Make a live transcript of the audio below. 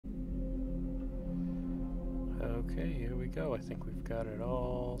Okay, here we go. I think we've got it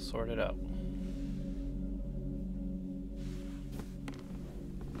all sorted out.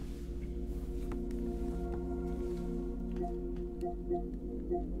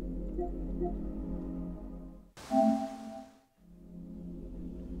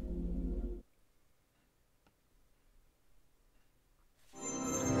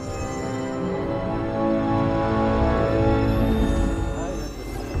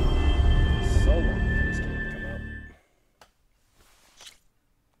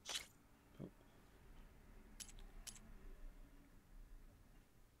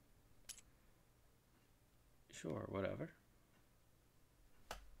 Sure, whatever.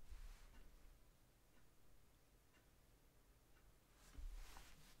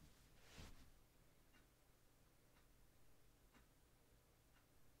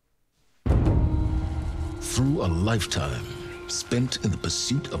 Through a lifetime spent in the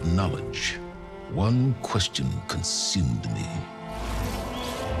pursuit of knowledge, one question consumed me.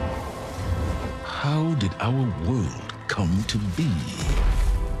 How did our world come to be?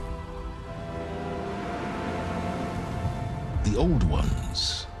 The old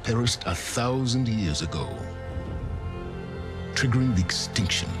ones perished 1,000 years ago, triggering the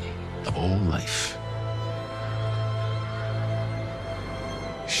extinction of all life.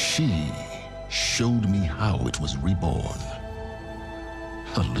 She showed me how it was reborn.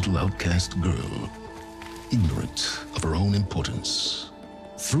 A little outcast girl, ignorant of her own importance.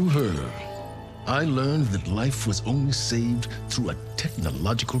 Through her, I learned that life was only saved through a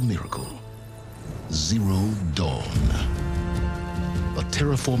technological miracle. Zero Dawn. A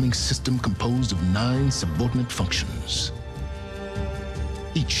terraforming system composed of 9 subordinate functions,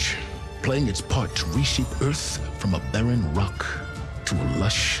 each playing its part to reshape Earth from a barren rock to a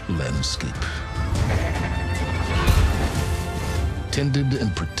lush landscape. Tended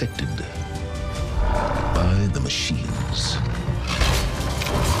and protected by the machines.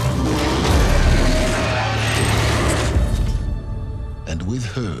 And with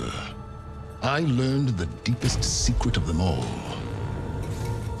her, I learned the deepest secret of them all.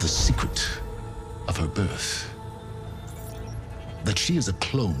 The secret of her birth. That she is a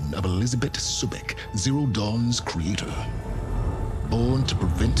clone of Elizabeth Sobek, Zero Dawn's creator. Born to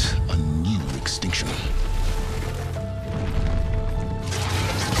prevent a new extinction.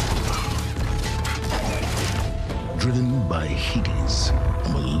 Driven by Hades, a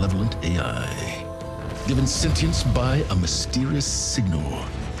malevolent AI. Given sentience by a mysterious signal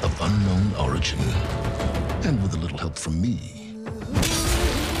of unknown origin. And with a little help from me,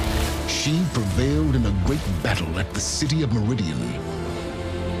 she prevailed in a great battle at the city of Meridian,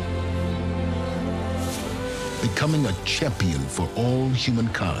 becoming a champion for all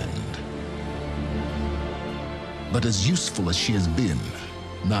humankind. But as useful as she has been,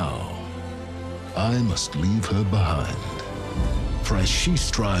 now, I must leave her behind. For as she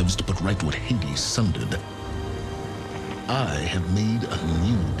strives to put right what Hades sundered, I have made a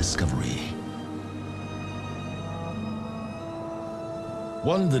new discovery.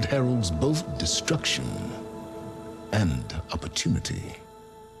 One that heralds both destruction and opportunity.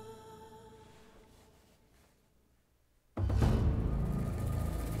 I'll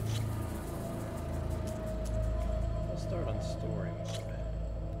start on story mode.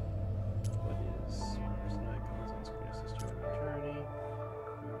 What is person icons on screen assist you on your journey?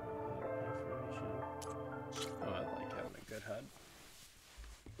 Information. Oh, I like having a good HUD.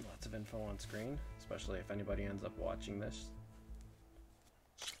 Lots of info on screen, especially if anybody ends up watching this.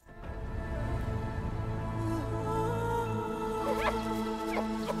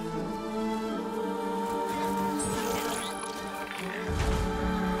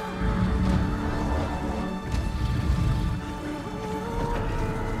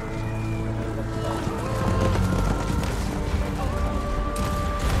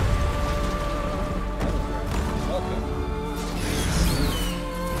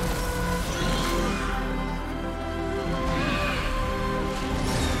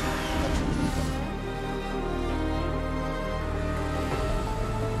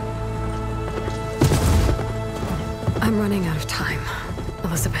 I'm running out of time,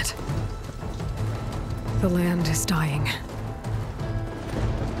 Elizabeth. The land is dying.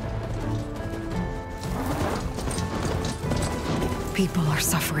 People are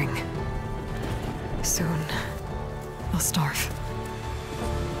suffering. Soon, they'll starve.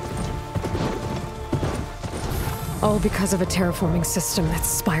 All because of a terraforming system that's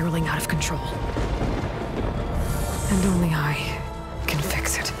spiraling out of control. And only I can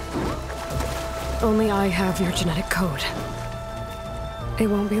fix it. Only I have your genetic code. It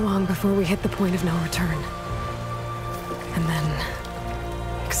won't be long before we hit the point of no return. And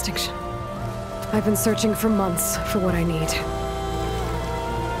then... extinction. I've been searching for months for what I need.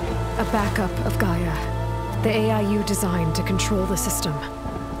 A backup of Gaia, the AI you designed to control the system.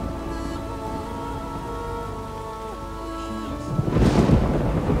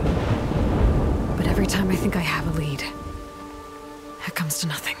 But every time I think I have a lead, it comes to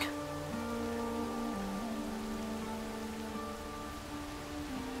nothing.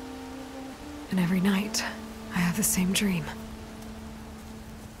 And every night, I have the same dream.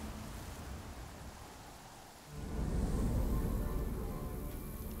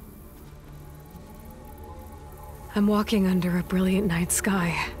 I'm walking under a brilliant night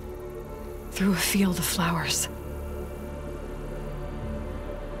sky, through a field of flowers.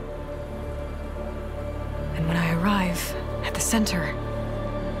 And when I arrive at the center,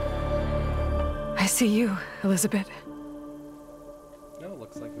 I see you, Elizabeth, No, it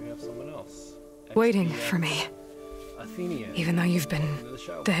looks like we have someone else. waiting XPX for me, Athenia. even though you've been Into the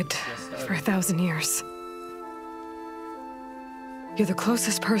show. dead Just started. for 1,000 years. You're the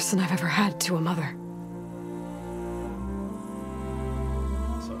closest person I've ever had to a mother.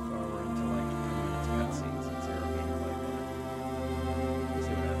 So far, we're into like 10 minutes cutscenes and 0 gameplay, but we'll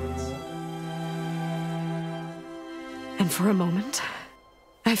see what happens. And for a moment,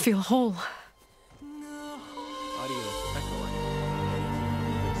 I feel whole. Audio echoing.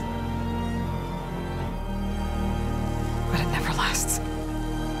 Fix that. But it never lasts.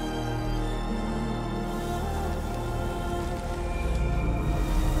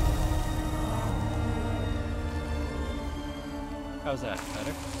 How's that?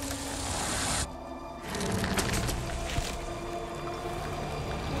 Better?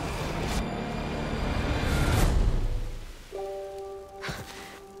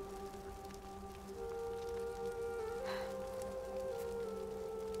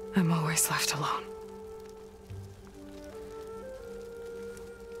 I'm always left alone.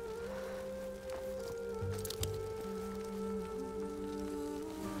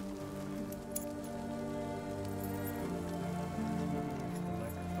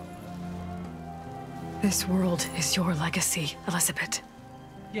 This world is your legacy, Elizabeth.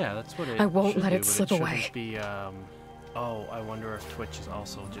 Yeah, that's what it I won't should let do, it but slip shouldn't away. Be, oh, I wonder if Twitch is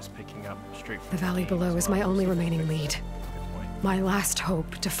also just picking up straight from The valley game below as is well. my only So remaining fix lead. that. Good point. My last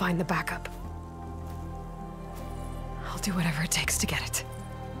hope to find the backup. I'll do whatever it takes to get it.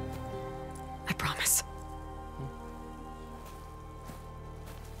 I promise.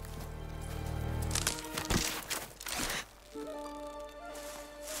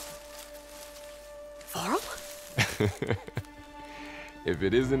 Varl? If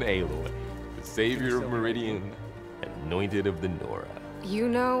it isn't Aloy, the savior of still Meridian, anointed of the Nora. You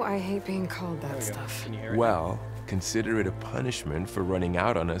know I hate being called There that we go. stuff. Can you hear it? Well, consider it a punishment for running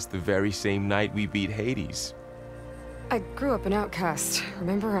out on us the very same night we beat Hades. I grew up an outcast.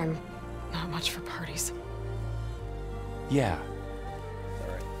 Remember, I'm not much for parties. Yeah,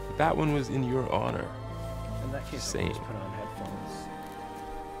 Alright. but that one was in your honor. In that case, Same. I'll just put on headphones.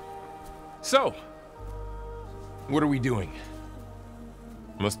 So, what are we doing?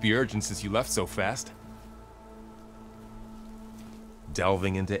 Must be urgent since you left so fast.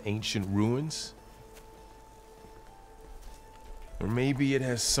 Delving into ancient ruins? Or maybe it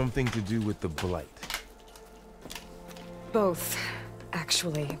has something to do with the Blight. Both,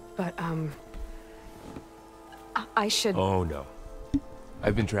 actually. But, I should... Oh no.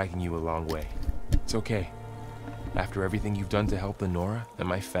 I've been tracking you a long way. It's okay. After everything you've done to help the Nora and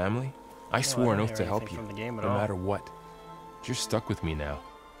my family, I swore an don't oath hear to help anything you, from the game at no all. matter what. You're stuck with me now.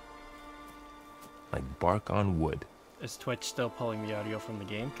 Like bark on wood. Is Twitch still pulling the audio from the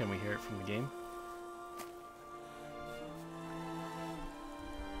game? Can we hear it from the game?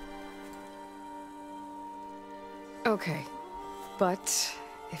 Okay. But,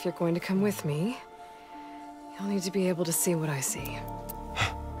 if you're going to come with me, you'll need to be able to see what I see.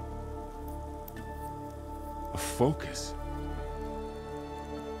 A focus.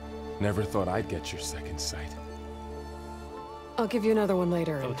 Never thought I'd get your second sight. I'll give you another one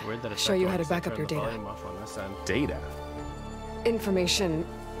later Oh, and it's weird that it's show you how echoing, to so I back up turned your the data. volume off on this end. Data? Information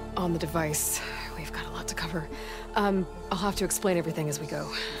on the device. We've got a lot to cover. I'll have to explain everything as we go.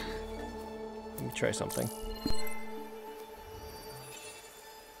 Let me try something.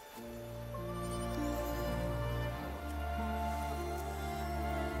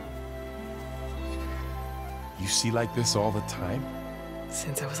 You see like this all the time?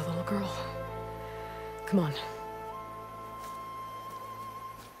 Since I was a little girl. Come on.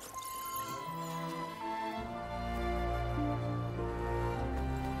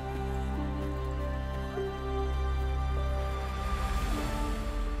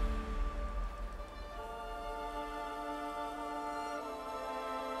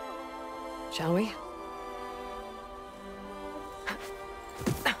 shall we?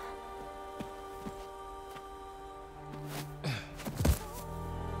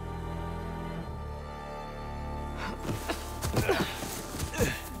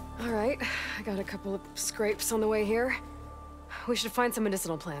 All right, I got a couple of scrapes on the way here. We should find some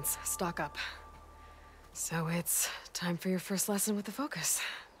medicinal plants, stock up. So it's time for your first lesson with the Focus.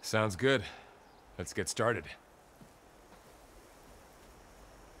 Sounds good. Let's get started.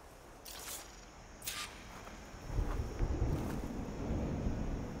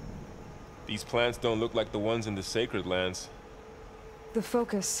 These plants don't look like the ones in the Sacred Lands. The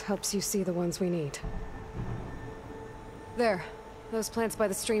Focus helps you see the ones we need. There. Those plants by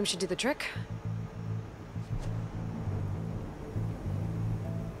the stream should do the trick.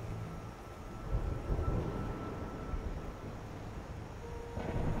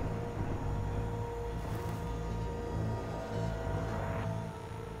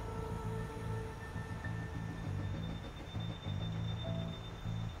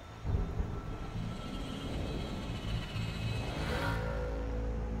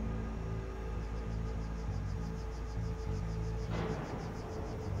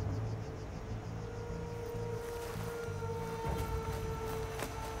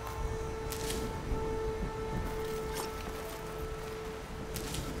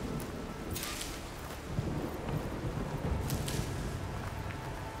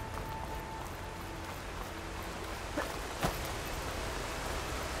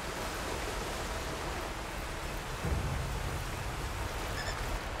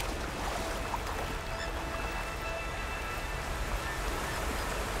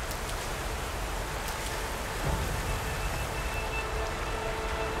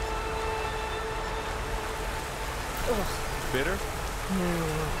 Bitter? No.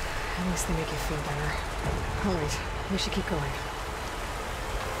 At least they make you feel better. All right, we should keep going.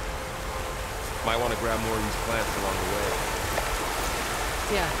 Might want to grab more of these plants along the way.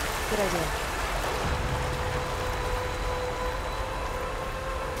 Yeah, good idea.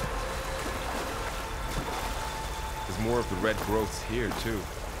 There's more of the red growths here, too.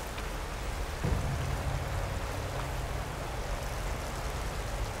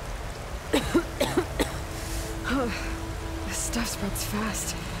 This stuff spreads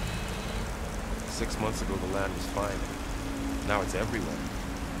fast. 6 months ago, the land was fine. Now it's everywhere.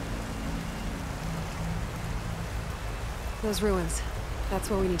 Those ruins. That's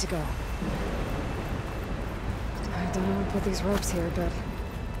where we need to go. I don't know who put these ropes here, but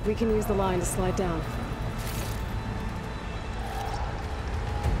we can use the line to slide down.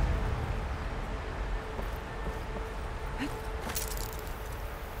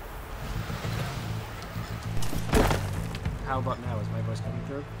 How about now? Is my voice coming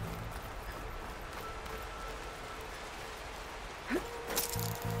through?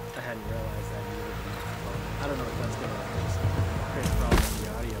 I hadn't realized I needed a microphone. I don't know if that's gonna just create a problem in the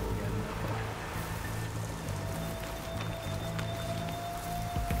audio again.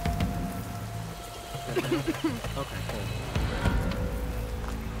 Okay, cool.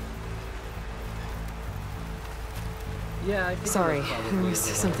 Yeah, I think Sorry, that's there probably was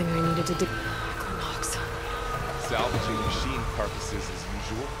the something I needed to do. Knox. Salvaging machine carcasses as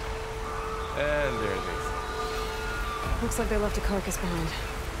usual. And there they are. Looks like they left a carcass behind.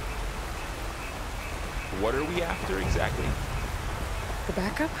 What are we after exactly? The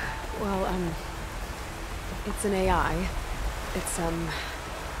backup? Well, it's an AI. It's hard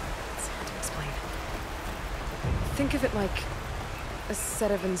to explain. Think of it like a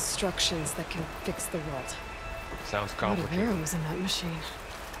set of instructions that can fix the world. Sounds A lot of complicated. arrows in that machine.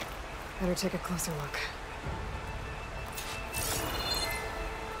 Better take a closer look.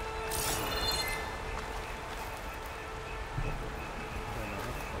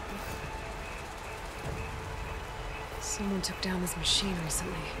 Someone took down this machine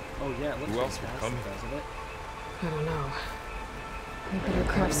recently. Oh yeah, it looks Who else would fantastic, come here? doesn't it? I don't know. We better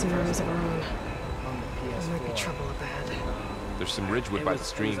craft some arrows of our own. On the There PS4. might be trouble up ahead. There's some ridgewood by the It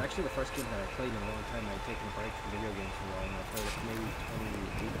stream. was actually the first game that I played in a long time. I'd taken a break from video games for a while, and I played it maybe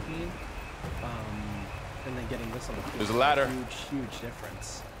 2018. And then getting this on the PS4, There's a ladder. Huge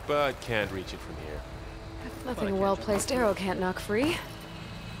difference. But can't reach it from here. Nothing a well-placed arrow can't knock free.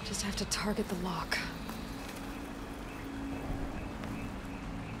 Just have to target the lock. Oh,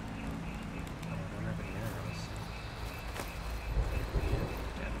 I don't have any arrows.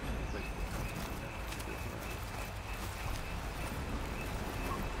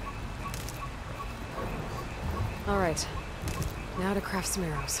 All right. Now to craft some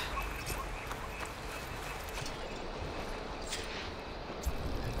arrows.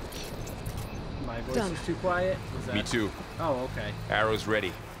 My voice Done. is too quiet? Was that... Me too. Oh, okay. Arrows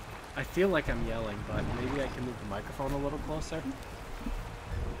ready. I feel like I'm yelling, but maybe I can move the microphone a little closer.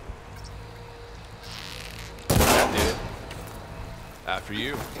 That did it. After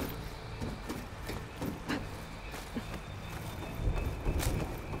you.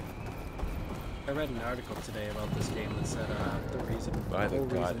 I read an article today about this game that said the whole reason why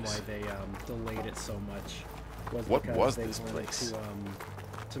they delayed it so much was What because was they this wanted place?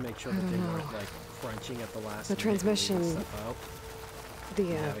 to make sure that they weren't like crunching at the last The minute and transmission- leaving stuff out, The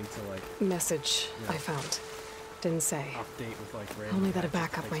and having to like message Yeah. I found didn't say. update with like random Only that a patches,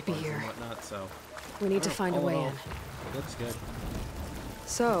 backup fix might be bugs and here. whatnot, so We need to Oh, find a all way all, in. it looks good.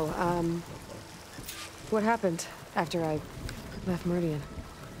 So, what happened after I left Meridian?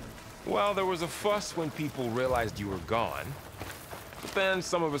 Well, there was a fuss when people realized you were gone. But then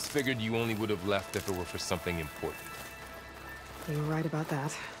some of us figured you only would have left if it were for something important. You were right about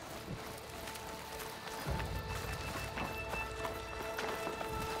that.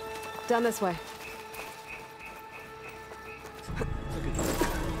 Down this way.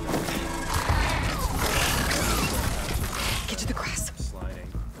 Get to the grass. Sliding.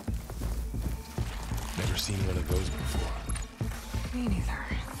 Never seen one of those before. Me neither.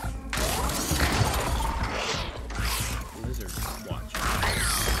 Lizard watch.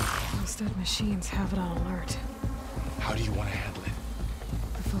 Those dead machines have it on alert. How do you want to handle it?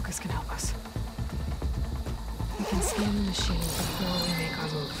 The focus can help us. We can scan the machine before we make our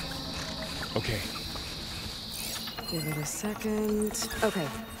move. Okay. Give it a second. Okay.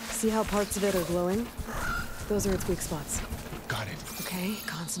 See how parts of it are glowing? Those are its weak spots. Got it. Okay, I'm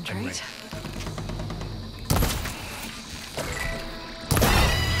concentrate. ready.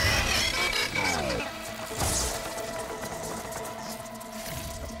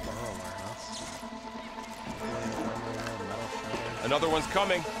 Another one's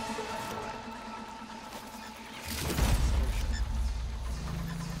coming.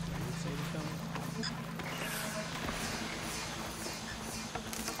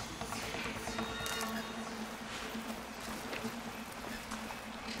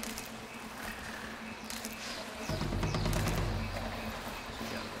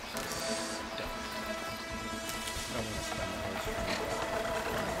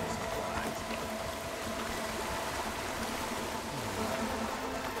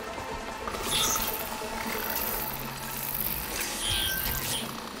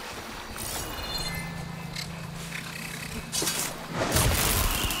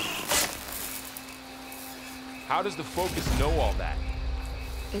 How does the focus know all that?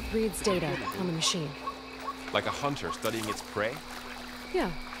 It reads data on the machine. Like a hunter studying its prey?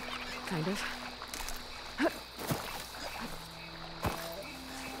 Yeah, kind of.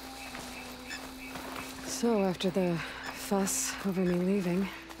 So, after the fuss over me leaving,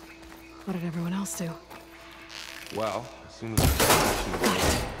 what did everyone else do? Well, as soon as the construction was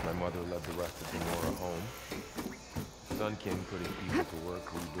over, my mother led the rest of the Nora home. Sunkin put his people to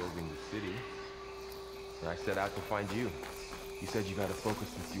work rebuilding the city. And I set out to find you. You said you've had a focus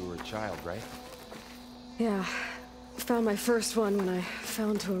since you were a child, right? Yeah, found my first one when I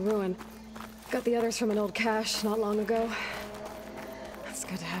fell into a ruin. Got the others from an old cache not long ago. It's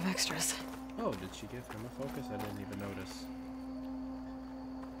good to have extras. Oh, did she give him a focus? I didn't even notice.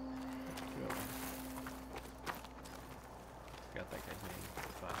 Good. Forgot that guy's name.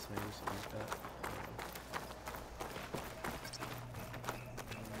 Foss maybe, something like that.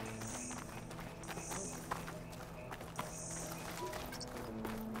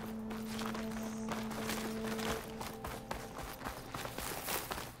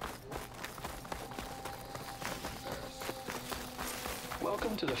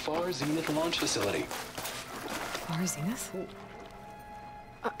 Welcome to the Far Zenith launch facility. Far Zenith?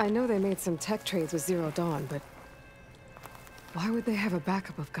 I know they made some tech trades with Zero Dawn, but why would they have a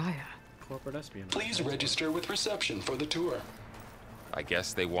backup of Gaia? Corporate espionage. Please register with reception for the tour. I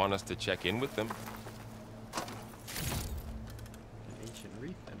guess they want us to check in with them. An ancient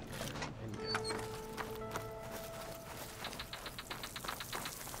wreath anywhere.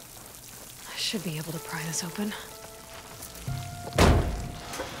 I should be able to pry this open.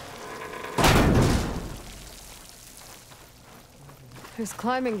 There's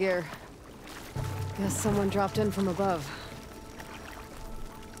climbing gear. Guess someone dropped in from above.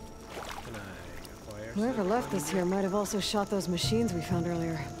 Can I acquire Whoever said left this here might have also shot those machines we found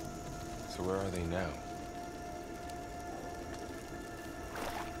earlier. So where are they now?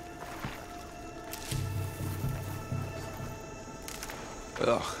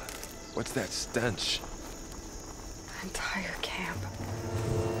 Ugh, what's that stench? Entire camp.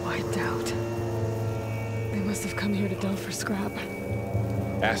 Wiped out. They must have come here to delve for scrap.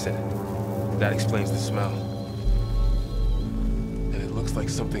 Acid. That explains the smell. And it Looks like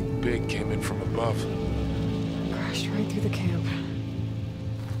something big came in from above. Crashed right through the camp.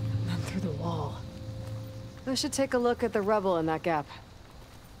 And then through the wall. I should take a look at the rubble in that gap.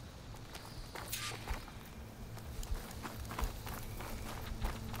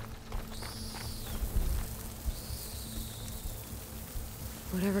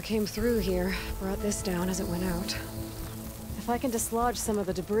 Whatever came through here brought this down as it went out. If I can dislodge some of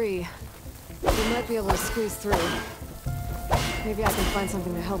the debris, we might be able to squeeze through. Maybe I can find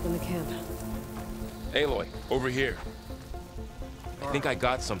something to help in the camp. Aloy, over here. I think I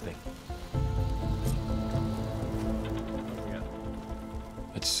got something.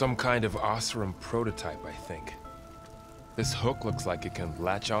 It's some kind of Oseram prototype, I think. This hook looks like it can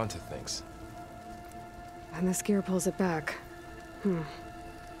latch onto things. And this gear pulls it back.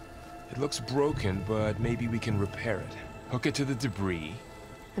 It looks broken, but maybe we can repair it. Hook it to the debris.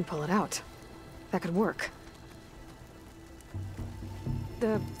 And pull it out. That could work.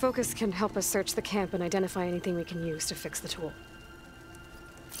 The focus can help us search the camp and identify anything we can use to fix the tool.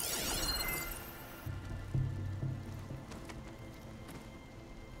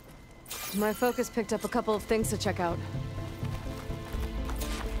 My focus picked up a couple of things to check out.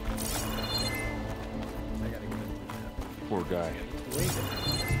 I gotta get into that. Poor guy.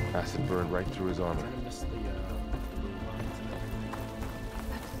 Acid burned right through his armor. I'm gonna miss the lines and everything.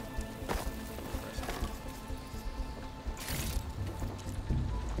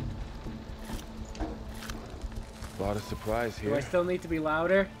 A lot of supplies Do I here. still need to be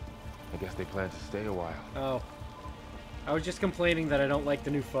louder? I guess they plan to stay a while. Oh. I was just complaining that I don't like the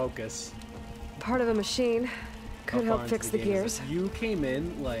new focus. Part of a machine. How Could far help into fix the game is gears. it? You came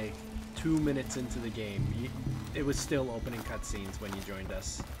in like 2 minutes into the game. It was still opening cutscenes when you joined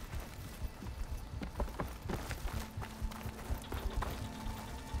us.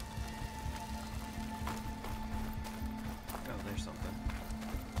 Oh, there's something.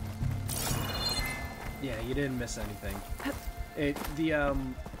 Yeah, you didn't miss anything.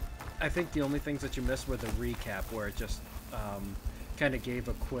 I think the only things that you missed were the recap, where it just kind of gave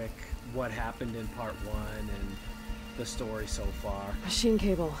a quick what happened in part 1 and the story so far. Machine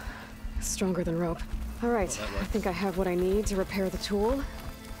cable. Stronger than rope. Alright, Oh, that I works. think I have what I need to repair the tool.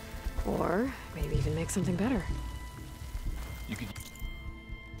 Or maybe even make something better. You could.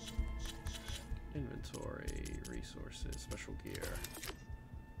 Inventory, resources, special gear.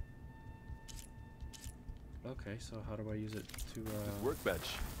 Okay, so how do I use it to,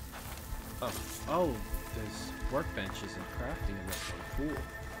 Workbench. Oh, there's workbenches and crafting in this one. Cool.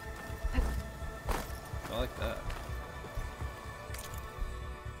 I like that.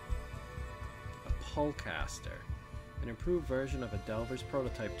 A pullcaster. An improved version of a Delver's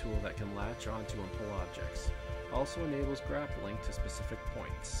prototype tool that can latch onto and pull objects. Also enables grappling to specific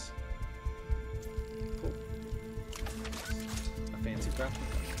points. Cool. A fancy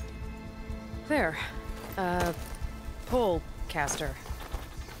grappling hook. There. Pole caster.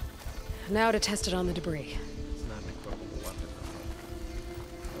 Now to test it on the debris. It's not an equipable weapon, though.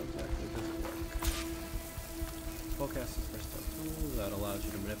 How exactly does it work? Pullcast is a versatile tool that allows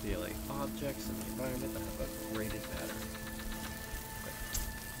you to manipulate objects in the environment that have a graded pattern. Okay.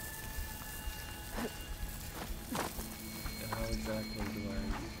 And how exactly do I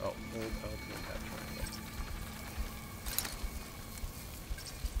use... Oh, hold L to attack triangle.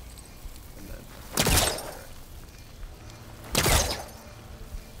 And then...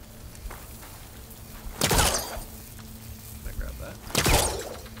 Can I grab that?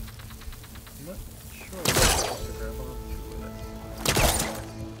 I'm not sure what I'm supposed to grab onto with it.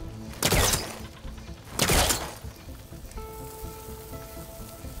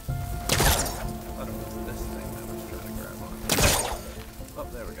 I thought it was this thing that I was trying to grab on. Oh,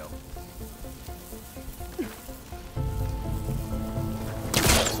 there we go.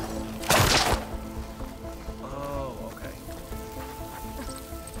 Oh, okay.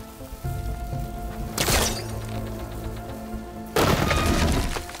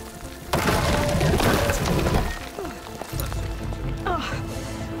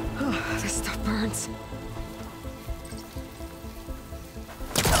 Oh, this stuff burns.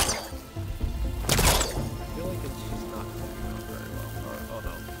 I feel like it's just not going on very well. Or, oh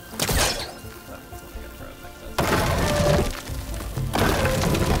no. That one's only gonna grab next.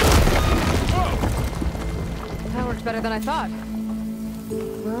 That worked better than I thought.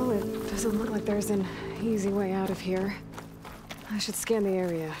 Well, it doesn't look like there's an easy way out of here. I should scan the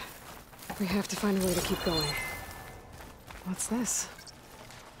area. We have to find a way to keep going. What's this?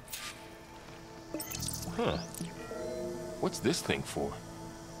 Huh. What's this thing for?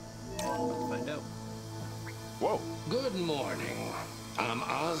 Let's find out. Whoa. Good morning. I'm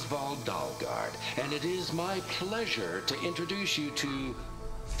Oswald Dalgard, and it is my pleasure to introduce you to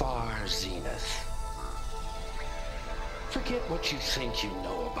Far Zenith. Forget what you think you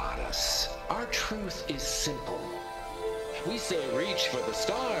know about us. Our truth is simple. We say reach for the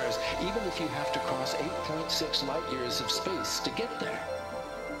stars, even if you have to cross 8.6 light years of space to get there.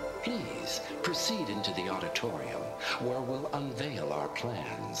 Please proceed into the auditorium, where we'll unveil our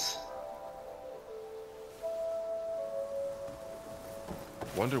plans.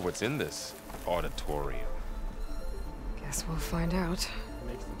 Wonder what's in this auditorium. Guess we'll find out. It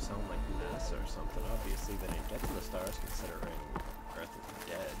makes them sound like NASA or something. Obviously, they didn't get to the stars considering Earth is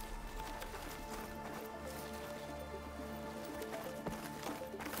dead.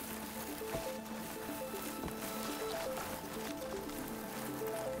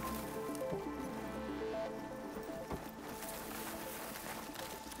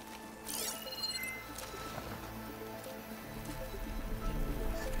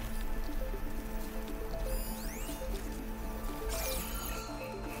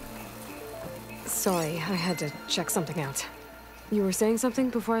 Sorry, I had to check something out. You were saying something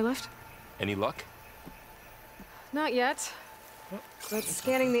before I left? Any luck? Not yet. But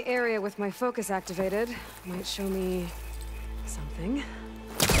scanning the area with my focus activated might show me something. Is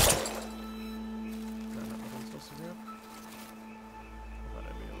that not what I'm supposed to do? I thought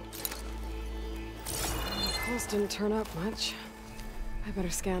I'd be able to. The pulse didn't turn up much. I better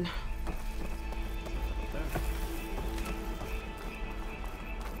scan. Up there.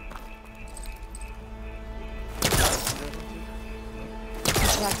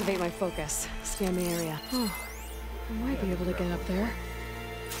 Activate my focus. Scan the area. Oh, I might be able to get up there.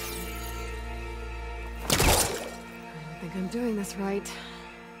 I don't think I'm doing this right. Tap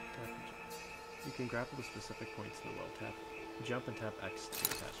and jump. You can grapple the specific points in the well. Tap, jump and tap X to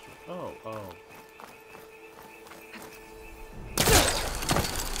attach to it. Oh, oh.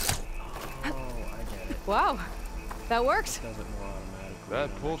 Oh, I get it. Wow, that worked. It does it more automatically. That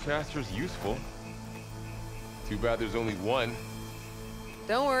pull caster's useful. Too bad there's only one.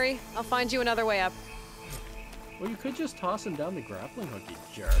 Don't worry, I'll find you another way up. Well, you could just toss him down the grappling hook, you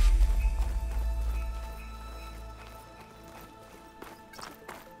jerk.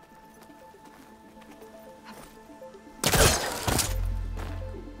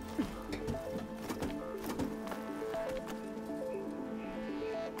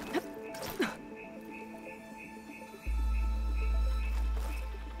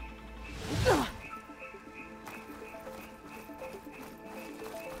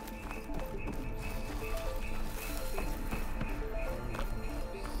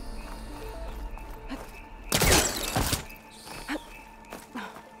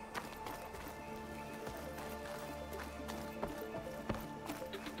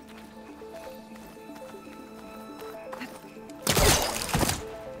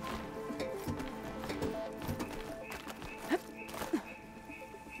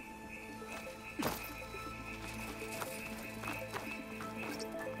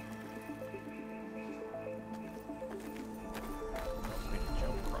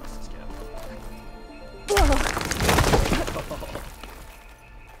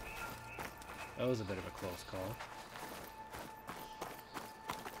 That was a bit of a close call.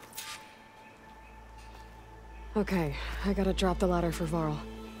 Okay, I gotta drop the ladder for Varl.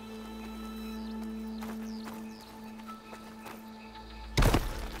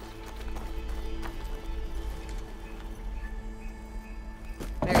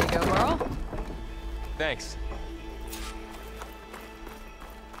 There you go, Varl. Thanks.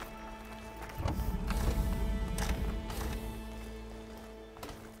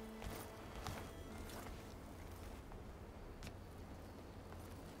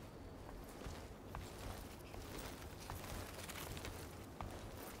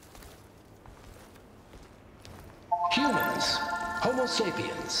 Humans, Homo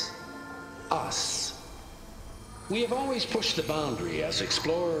sapiens, us. We have always pushed the boundary as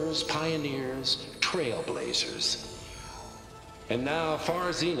explorers, pioneers, trailblazers. And now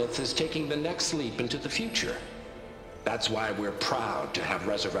Far Zenith is taking the next leap into the future. That's why we're proud to have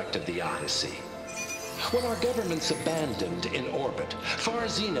resurrected the Odyssey. When our government's abandoned in orbit, Far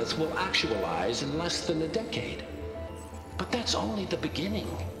Zenith will actualize in less than a decade. But that's only the beginning.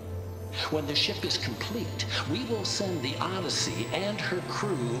 When the ship is complete, we will send the Odyssey and her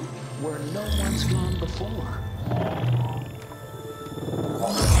crew where no one's gone before.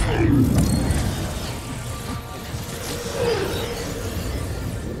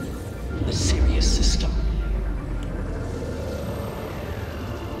 The Sirius system.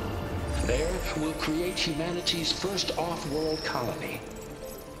 There, we'll create humanity's first off-world colony.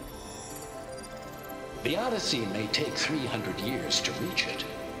 The Odyssey may take 300 years to reach it,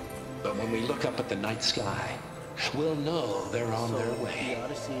 but when we look up at the night sky, we'll know they're on their way. The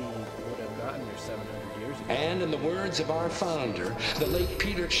Odyssey would have gotten here 700 years ago. And in the words of our founder, the late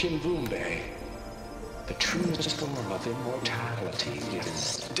Peter Chimvumbe, the truest form of immortality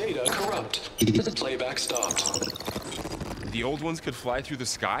is... Data corrupt. Playback stopped. The old ones could fly through the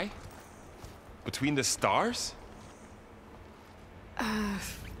sky? Between the stars?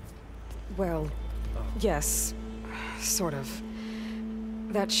 Well, yes, sort of.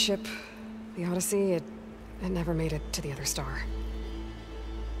 That ship, the Odyssey, it never made it to the other star.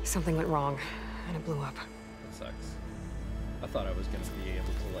 Something went wrong, and it blew up. That sucks. I thought I was gonna be able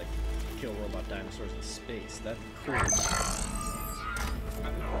to, like, kill robot dinosaurs in space. That'd be cool.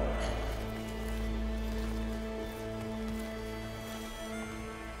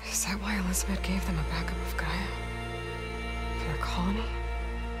 Is that why Elizabeth gave them a backup of Gaia? For their colony?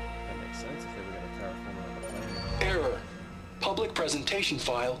 That makes sense if they were gonna terraform another planet. Error. Public presentation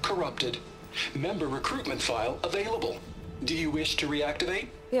file corrupted. Member recruitment file available. Do you wish to reactivate?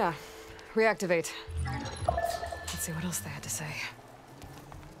 Yeah, reactivate. Let's see what else they had to say.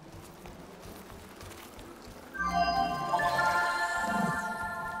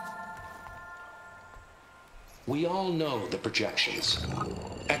 We all know the projections.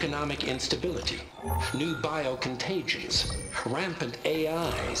 Economic instability, new biocontagions, rampant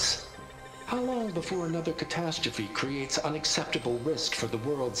AIs. How long before another catastrophe creates unacceptable risk for the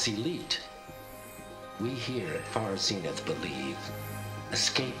world's elite? We here at Far Zenith believe,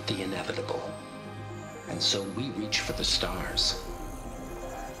 escape the inevitable. And so we reach for the stars.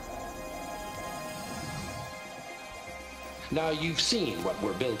 Now you've seen what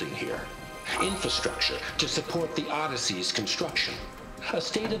we're building here. Infrastructure to support the Odyssey's construction. A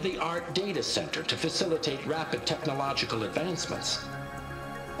state-of-the-art data center to facilitate rapid technological advancements.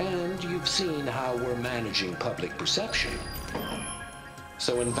 And you've seen how we're managing public perception.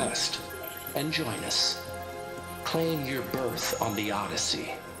 So invest and join us. Claim your berth on the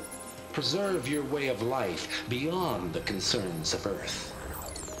Odyssey. Preserve your way of life beyond the concerns of Earth.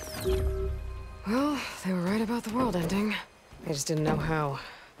 Well, they were right about the world ending. They just didn't know how.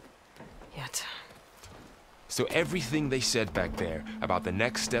 Yet. So everything they said back there about the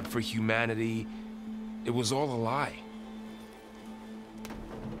next step for humanity, it was all a lie.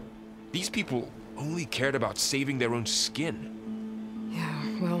 These people only cared about saving their own skin.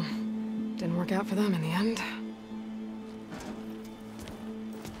 Yeah, well, didn't work out for them in the end.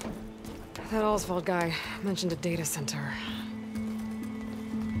 That Oswald guy mentioned a data center.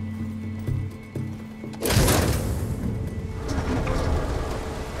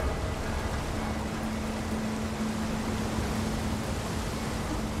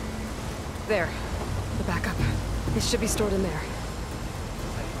 There. The backup. It should be stored in there.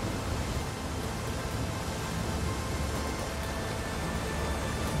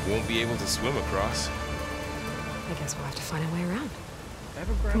 Won't be able to swim across. I guess we'll have to find a way around. I have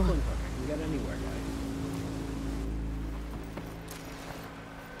a grappling hook. I can get anywhere.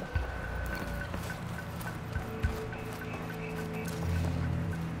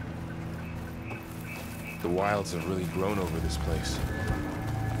 The wilds have really grown over this place.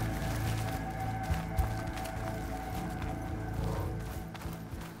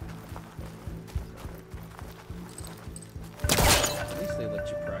 At least they let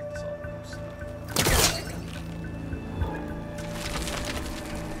you practice all the new stuff.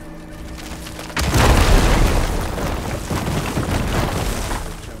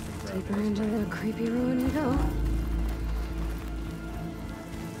 Deeper into the creepy ruin we go.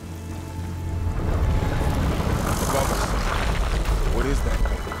 What is that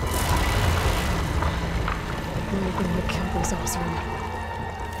thing? We're gonna kill those Osram.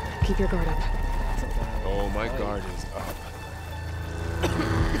 Keep your guard up. Oh, my guard is up.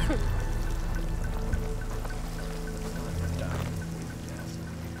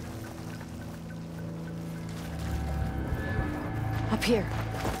 Up here.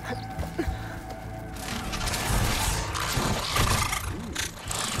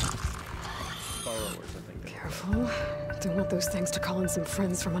 Borrowers, I think. Careful. Don't want those things to call in some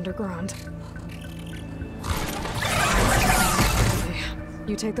friends from underground. Okay.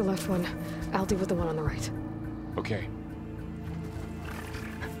 You take the left one. I'll deal with the one on the right. Okay.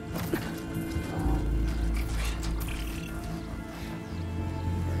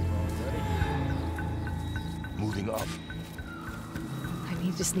 Moving up. I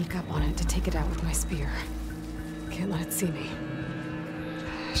need to sneak up on it to take it out with my spear. Can't let it see me.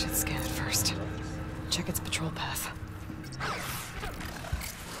 I should scan it first. Check its patrol path.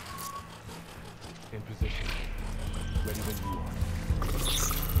 In position. Ready when you are.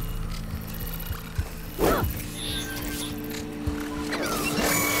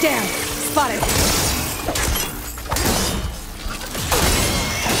 Damn! Spotted!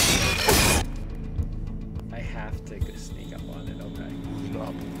 I have to go sneak up on it, okay.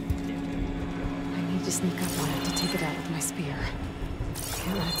 I need to sneak up on it to take it out with my spear.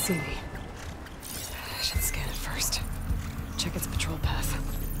 Can't let it see me. I should scan it first. Check its patrol path.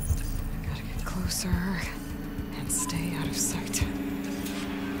 Gotta get closer and stay out of sight.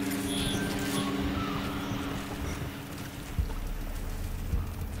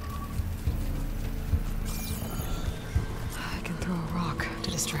 I can throw a rock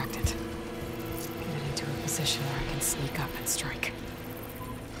to distract it. Get it into a position where I can sneak up and strike.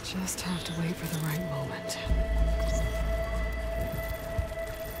 Just have to wait for the right moment.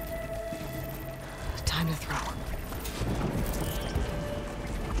 Time to throw.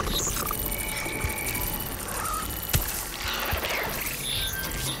 There. Now,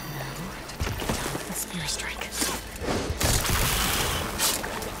 to take it down with a spear strike.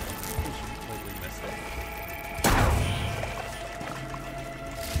 Completely missed it.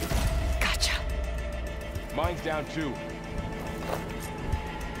 Gotcha. Mine's down too.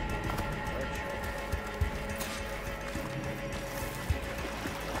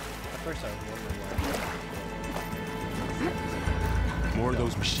 At first I was wondering why. More of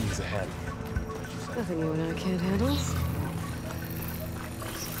those machines ahead. Nothing you and I can't handle.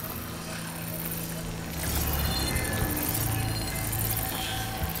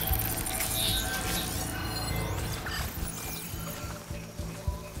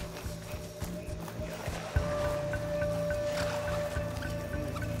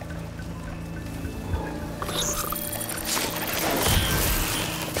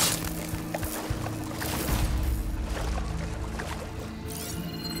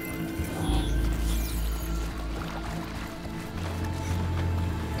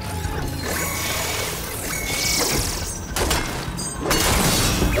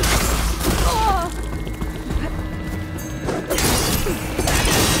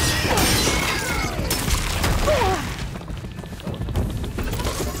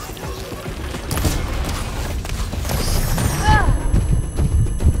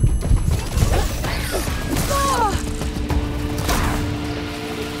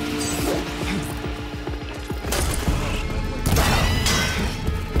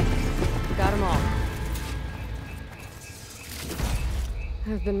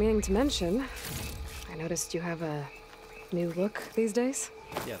 I've been meaning to mention, I noticed you have a new look these days.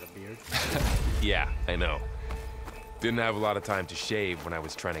 Yeah, the beard. Yeah, I know. Didn't have a lot of time to shave when I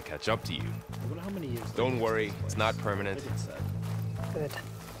was trying to catch up to you. I wonder how many years. Don't worry, it's not permanent. It said. Good.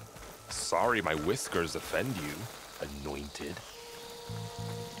 Sorry my whiskers offend you, anointed.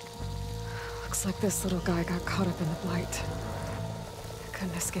 Looks like this little guy got caught up in the blight.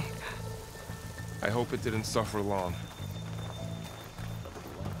 Couldn't escape. I hope it didn't suffer long.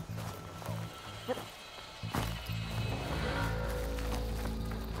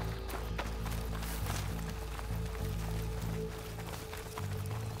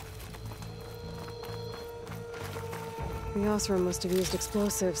 The Osram must have used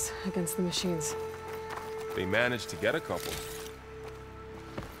explosives against the machines. They managed to get a couple.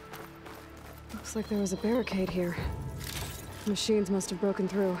 Looks like there was a barricade here. Machines must have broken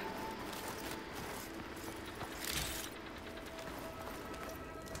through.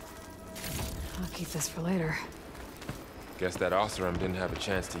 I'll keep this for later. Guess that Osram didn't have a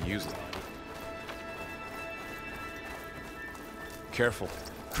chance to use it. Careful.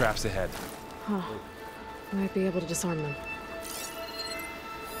 Traps ahead. Huh. Might be able to disarm them.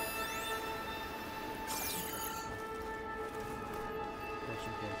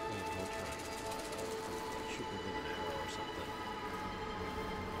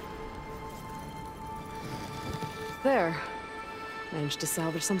 There. Managed to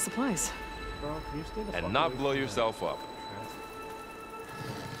salvage some supplies. Bro, can you stay the fuck And not away blow from yourself that? up.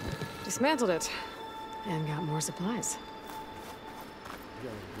 Dismantled it. And got more supplies. You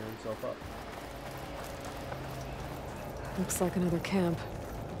gotta blow yourself up. Looks like another camp.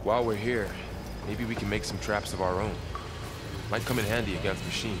 While we're here, maybe we can make some traps of our own. Might come in handy against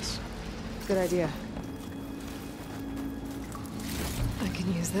machines. Good idea. I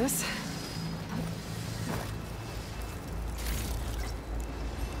can use this.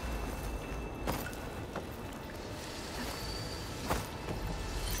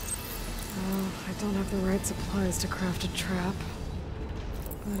 Oh, I don't have the right supplies to craft a trap.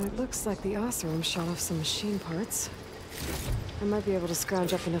 But it looks like the Osram shot off some machine parts. I might be able to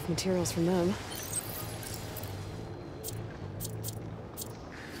scrounge up enough materials from them.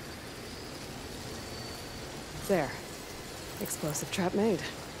 There. Explosive trap made.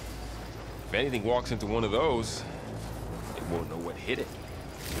 If anything walks into one of those, it won't know what hit it.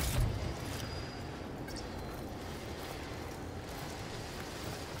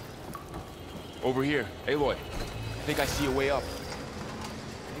 Over here. Aloy, I think I see a way up.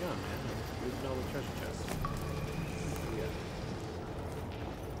 Hang on, man. I'm looting all the treasure chests. What do we got?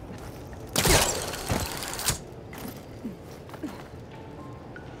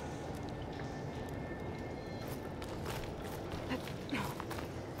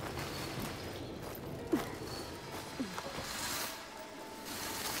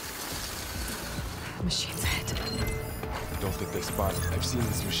 Machine's head. Don't think they spotted it. I've seen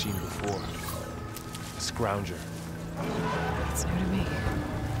this machine before. A scrounger. It's new to me.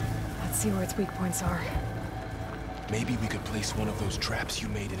 Let's see where its weak points are. Maybe we could place one of those traps you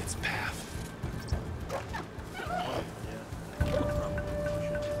made in its path.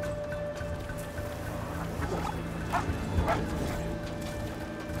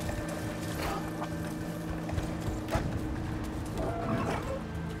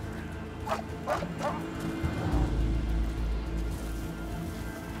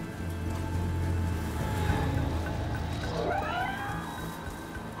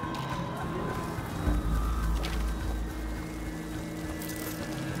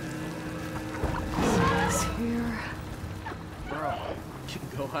 It's here. Bro, you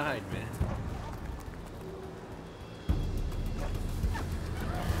can go hide, man.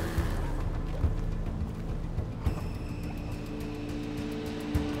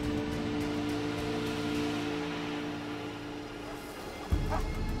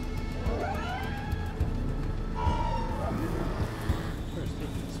 Where's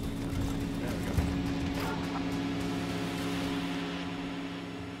this? There we go.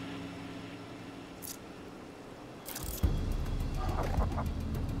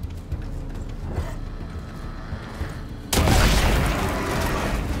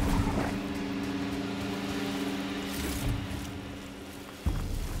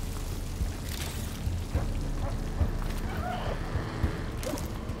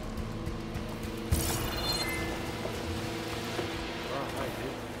 Oh, hi,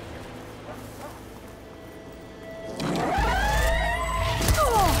 dude.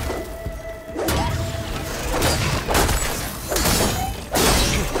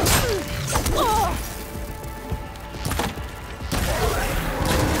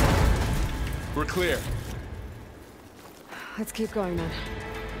 We're clear. Let's keep going then.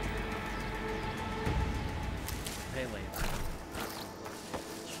 Hey, Lane.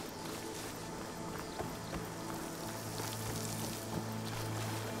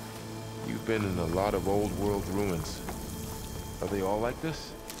 You've been in a lot of old world ruins. Are they all like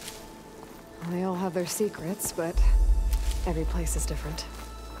this? They all have their secrets, but every place is different.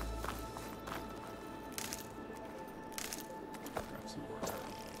 Grab some water.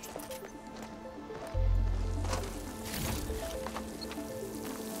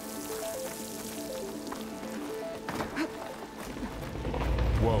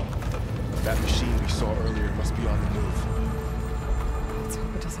 Whoa. That machine we saw earlier must be on the move. Let's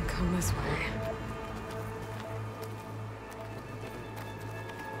hope it doesn't come this way.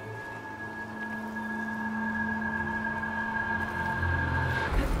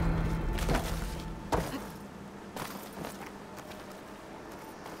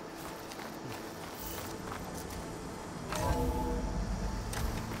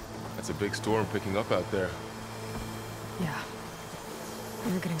 That's a big storm picking up out there. Yeah.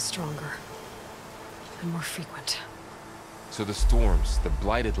 They're getting stronger. And more frequent. So the storms, the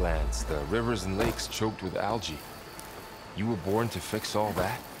blighted lands, the rivers and lakes choked with algae. You were born to fix all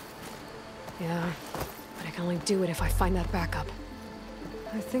that? Yeah. But I can only do it if I find that backup.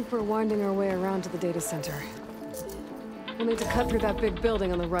 I think we're winding our way around to the data center. We'll need to cut through that big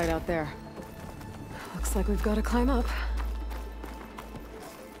building on the right out there. Looks like we've got to climb up.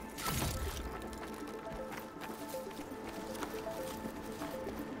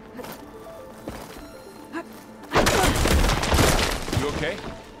 You okay?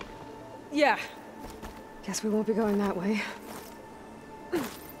 Yeah. Guess we won't be going that way.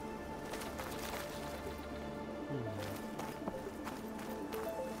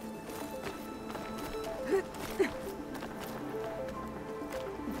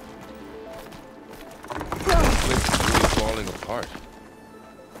 This place is really falling apart.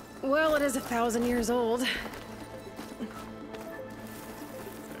 Well, it is 1,000 years old.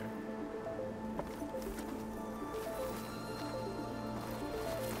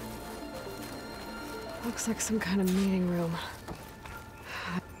 Looks like some kind of meeting room.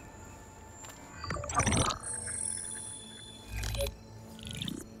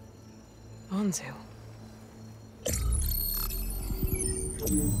 Anzu.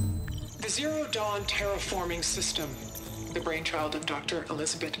 The Zero Dawn terraforming system, the brainchild of Dr.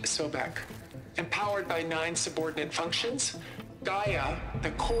 Elizabeth Sobek, empowered by 9 subordinate functions, Gaia, the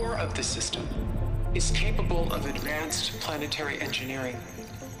core of the system, is capable of advanced planetary engineering,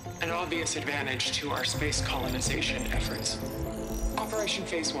 an obvious advantage to our space colonization efforts. Operation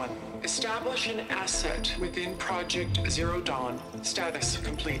Phase 1. Establish an asset within Project Zero Dawn. Status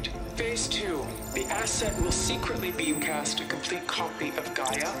complete. Phase 2. The asset will secretly beamcast a complete copy of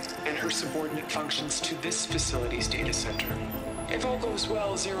Gaia and her subordinate functions to this facility's data center. If all goes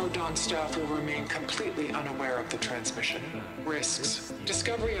well, Zero Dawn staff will remain completely unaware of the transmission. Risks.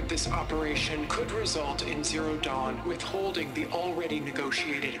 Discovery of this operation could result in Zero Dawn withholding the already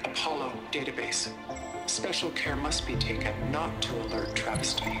negotiated Apollo database. Special care must be taken not to alert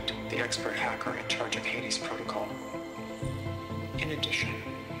Travis Tate, the expert hacker in charge of Hades Protocol. In addition,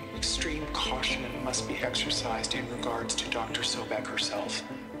 extreme caution must be exercised in regards to Dr. Sobek herself.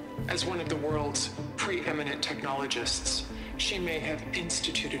 As one of the world's preeminent technologists, she may have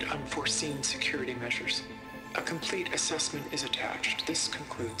instituted unforeseen security measures. A complete assessment is attached. This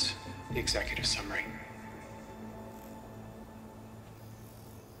concludes the executive summary.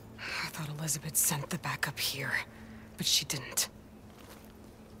 I thought Elizabeth sent the backup here, but she didn't.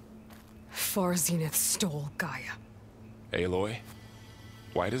 Far Zenith stole Gaia. Aloy,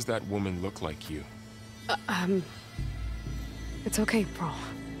 why does that woman look like you? It's okay, Pearl.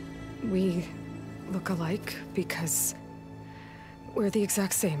 We look alike because we're the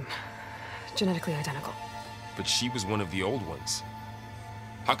exact same. Genetically identical. But she was one of the old ones.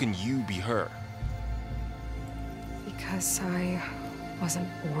 How can you be her? Because I wasn't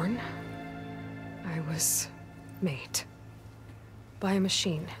born. I was made. By a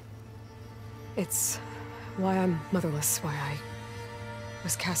machine. It's why I'm motherless, why I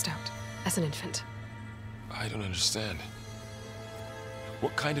was cast out as an infant. I don't understand.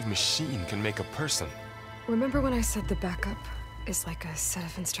 What kind of machine can make a person? Remember when I said the backup is like a set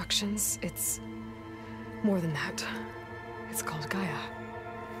of instructions? It's more than that. It's called Gaia.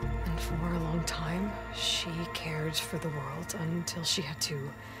 And for a long time, she cared for the world until she had to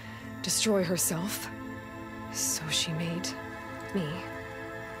destroy herself. So she made me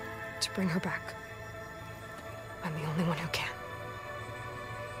to bring her back. I'm the only one who can.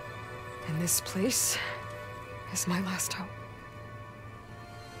 And this place is my last hope.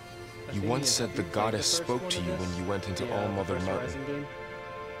 You once said the goddess spoke to you when you went into All-Mother Mountain.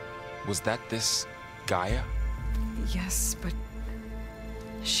 Was that this Gaia? Yes, but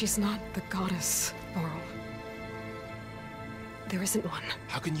she's not the goddess, Laurel. There isn't one.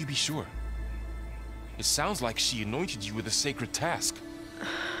 How can you be sure? It sounds like she anointed you with a sacred task.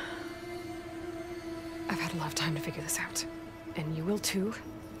 I've had a lot of time to figure this out. And you will too,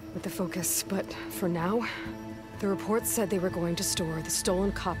 with the focus. But for now, the report said they were going to store the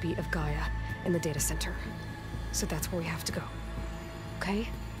stolen copy of Gaia in the data center. So that's where we have to go. Okay?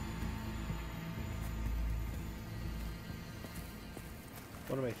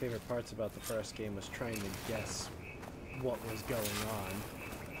 One of my favorite parts about the first game was trying to guess what was going on.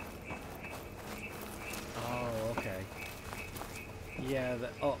 Oh, okay. Yeah,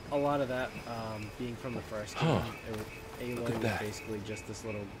 a lot of that being from the first game. Aloy was basically just this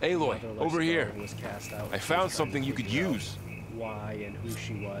little Aloy, over here. Who was cast out. I found something you could use. Why and who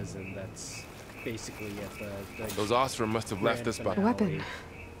she was, and that's basically at the Those Ostrom must have left us by a weapon.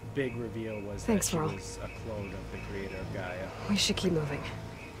 Big reveal was Thanks, that she Laurel. was a clone of the creator of Gaia. We should keep moving.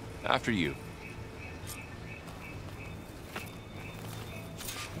 After you.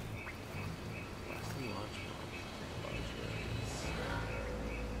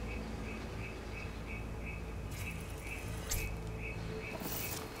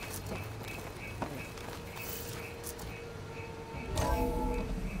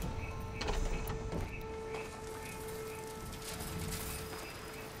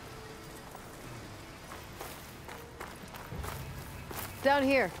 Down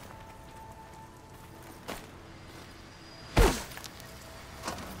here.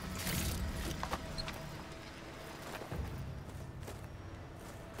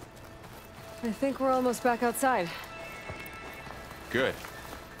 I think we're almost back outside. Good.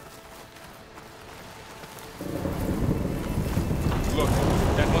 Look,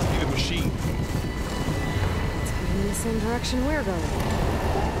 that must be the machine. It's heading in the same direction we're going.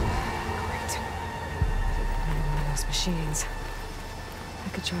 Great. Another one of those machines. I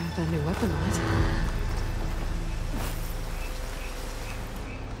could try out that new weapon on it.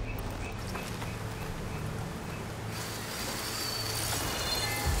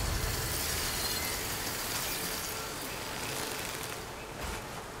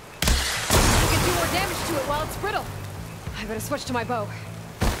 While it's brittle. I better switch to my bow.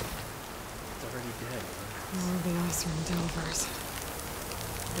 It's already dead. More of the Ostrom Delvers.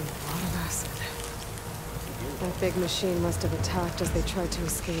 And a lot of acid. That big machine must have attacked as they tried to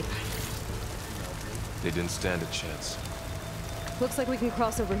escape. They didn't stand a chance. Looks like we can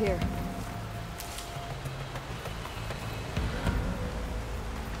cross over here.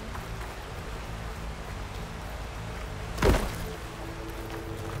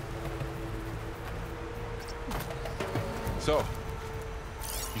 So,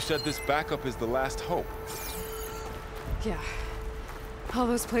 you said this backup is the last hope. Yeah. All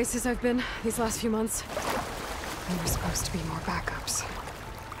those places I've been these last few months, there were supposed to be more backups.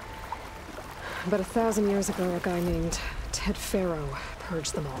 But 1,000 years ago, a guy named Ted Faro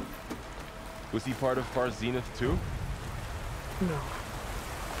purged them all. Was he part of Far Zenith too? No.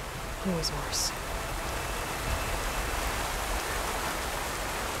 It was worse.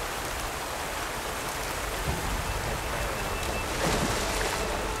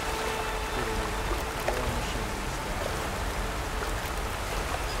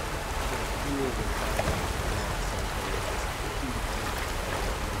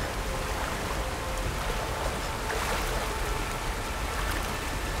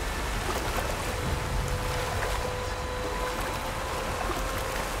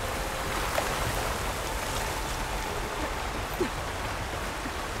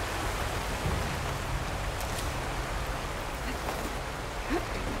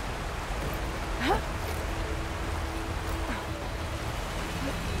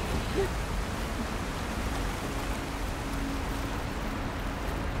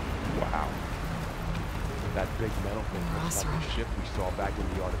 That big metal thing looks like the ship we saw back in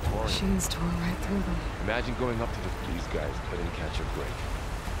the auditorium. Machines tore right through them. Imagine going up to these guys, couldn't catch a break.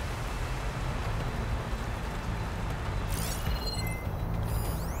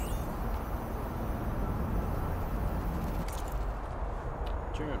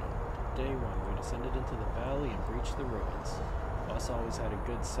 Journal. Day 1, we descended into the valley and breached the ruins. Boss always had a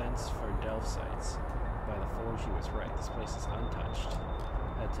good sense for delve sites. By the forge, he was right. This place is untouched.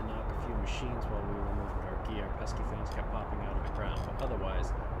 Had to knock a few machines while we were moving our gear. Pesky things kept popping out of the ground, but otherwise,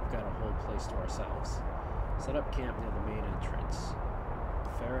 we've got a whole place to ourselves. Set up camp near the main entrance.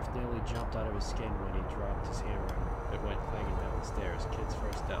 Farif nearly jumped out of his skin when he dropped his hammer and it went clanging down the stairs. Kid's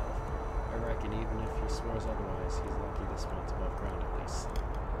first delve. I reckon even if he swears otherwise, he's lucky this one's above ground at least.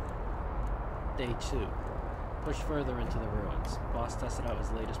 Day 2. Pushed further into the ruins. Boss tested out his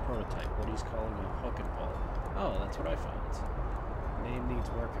latest prototype, what he's calling a hook and pull. Oh, that's what I found. Name needs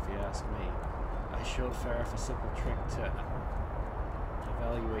work if you ask me. I showed Farif a simple trick to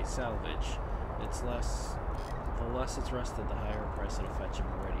evaluate salvage. The less it's rusted, the higher price it'll fetch a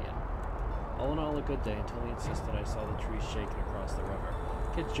meridian. All in all, a good day until he insisted I saw the trees shaking across the river.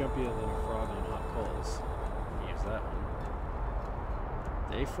 Kid's jumpier than a frog on hot coals. Use that one.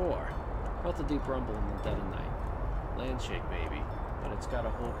 Day 4. Felt a deep rumble in the dead of night. Land shake maybe, but it's got a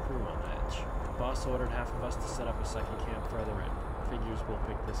whole crew on edge. Boss ordered half of us to set up a second camp further in. Figures we'll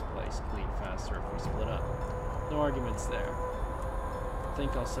pick this place clean faster if we split up. No arguments there.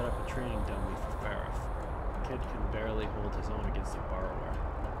 Think I'll set up a training dummy for Farif. Kid can barely hold his own against a borrower.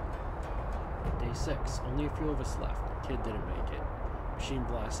 Day 6. Only a few of us left. Kid didn't make it. Machine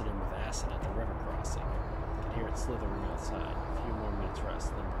blasted him with acid at the river crossing. Could hear it slithering outside. A few more minutes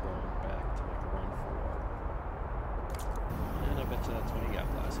rest, then we're going back to make a run for. And I bet you that's when he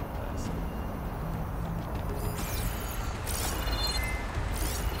got blasted past.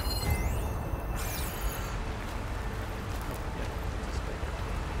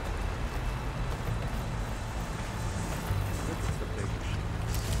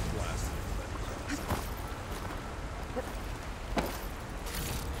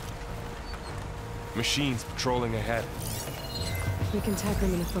 Machines patrolling ahead. We can tag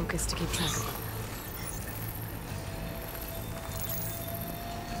them in a focus to keep track of them.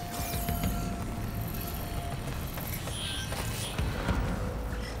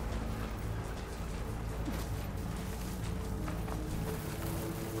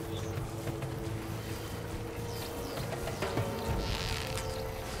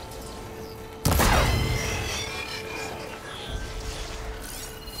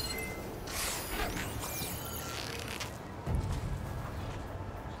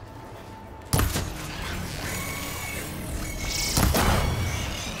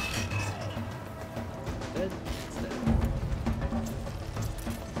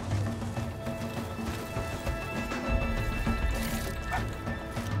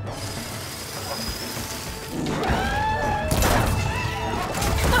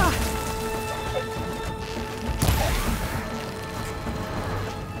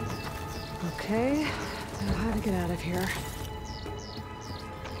 Okay, now how to get out of here.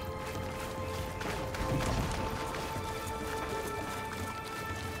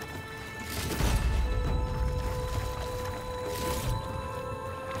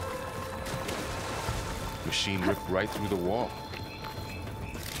 machine ripped right through the wall.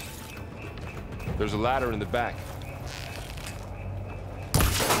 There's a ladder in the back.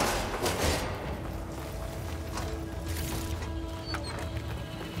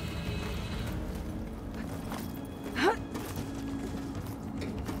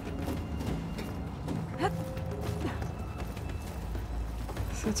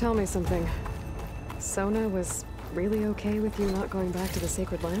 So tell me something. Sona was really okay with you not going back to the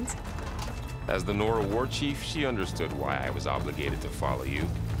Sacred Lands? As the Nora war chief, she understood why I was obligated to follow you.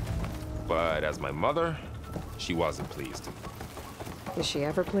 But as my mother, she wasn't pleased. Is she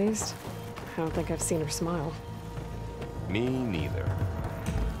ever pleased? I don't think I've seen her smile. Me neither.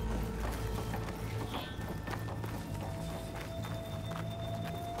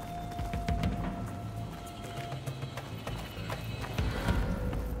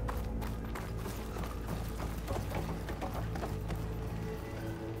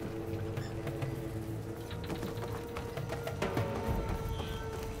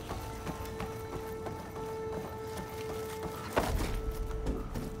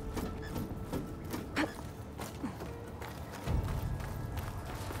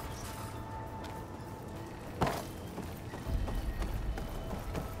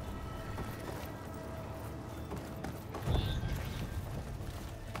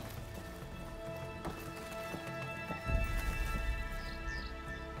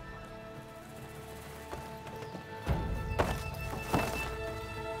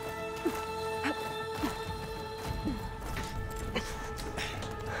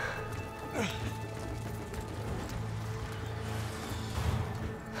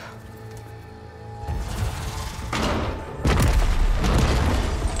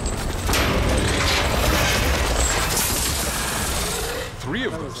 Three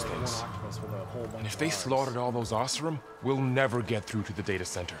of those things. And if they slaughtered all those Oseram, we'll never get through to the data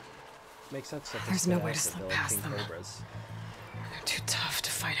center. Makes sense that There's they no spit way to acid, slip they're like past king them. cobras. They're too tough to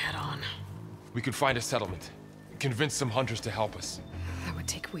fight head-on. We could find a settlement. Convince some hunters to help us. That would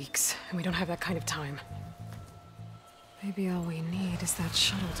take weeks, and we don't have that kind of time. Maybe all we need is that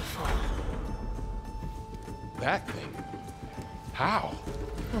shuttle to fall. That thing? How?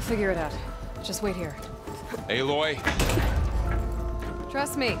 We'll figure it out. Just wait here. Aloy.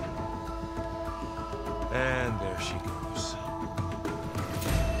 Trust me. And there she goes.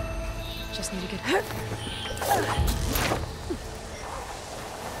 Just need to get...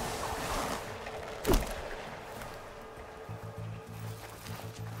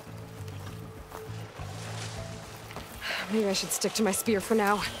 Maybe I should stick to my spear for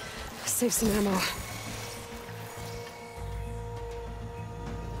now. Save some ammo.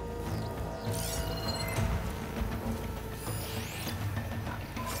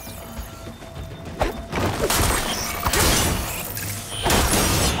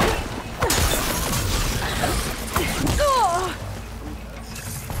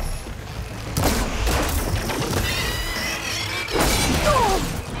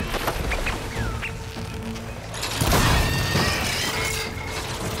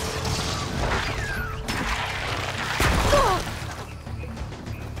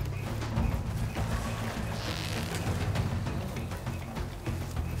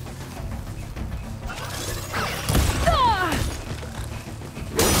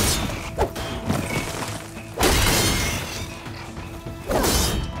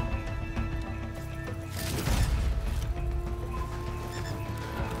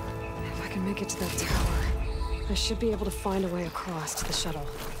 Get to that tower. I should be able to find a way across to the shuttle.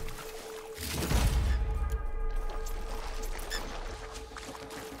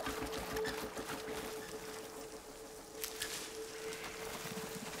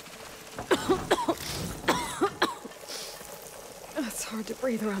 It's hard to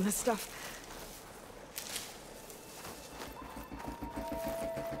breathe around this stuff.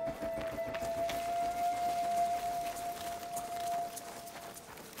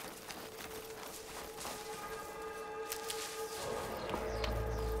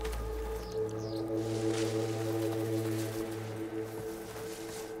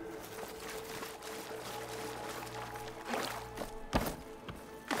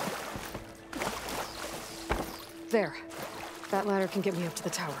 There. That ladder can get me up to the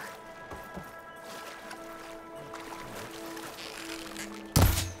tower.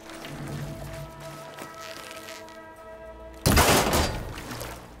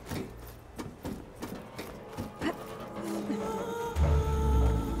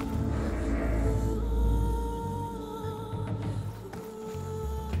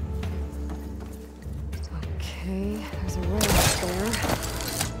 Okay, there's a rail up there.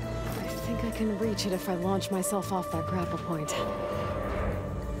 I think I can reach it if I launch myself off that grapple point.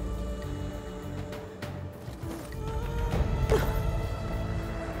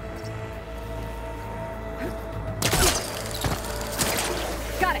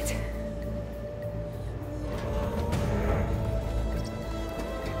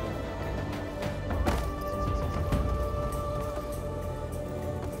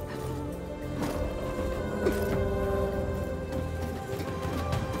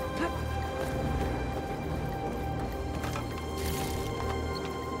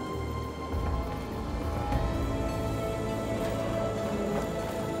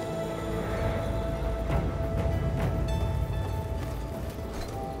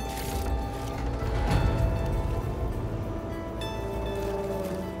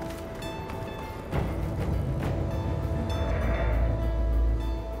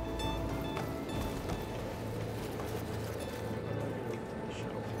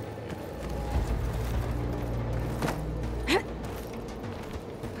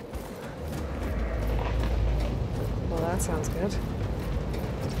 That sounds good.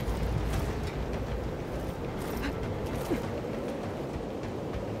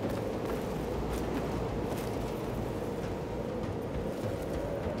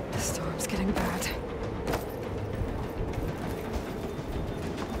 The storm's getting bad.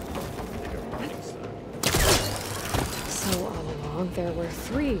 So all along, there were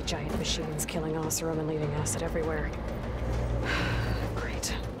 3 giant machines killing Oseram and leaving acid everywhere.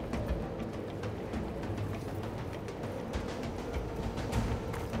 Great.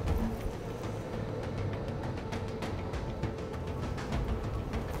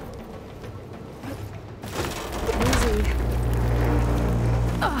 Easy.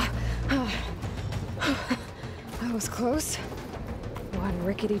 That was close. One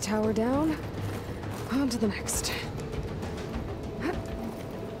rickety tower down. On to the next. I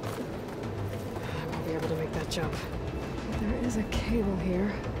won't be able to make that jump. There is a cable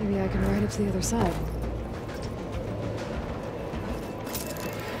here. Maybe I can ride it to the other side.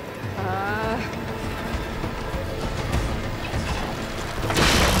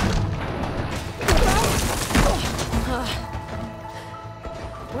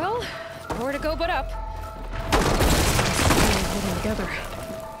 Well, nowhere to go but up. Holding together.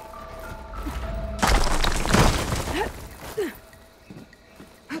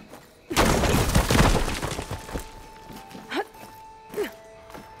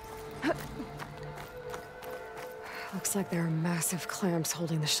 Looks like there are massive clamps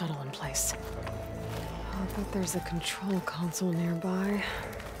holding the shuttle in place. I'll bet there's a control console nearby.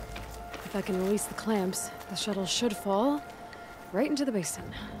 If I can release the clamps, the shuttle should fall right into the basin.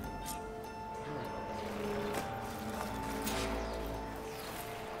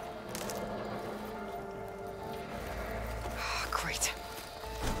 Great.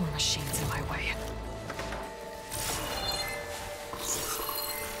 More machines in my way.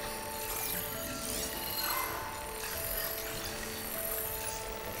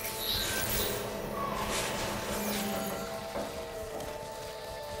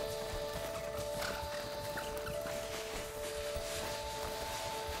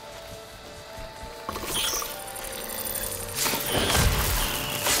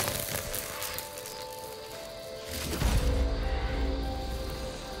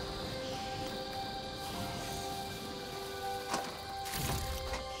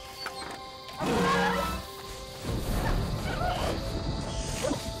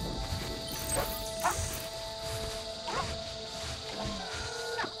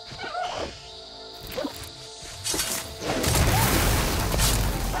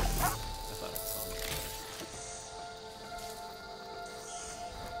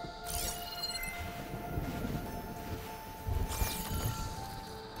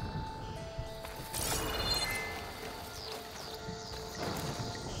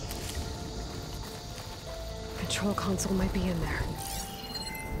 Control console might be in there.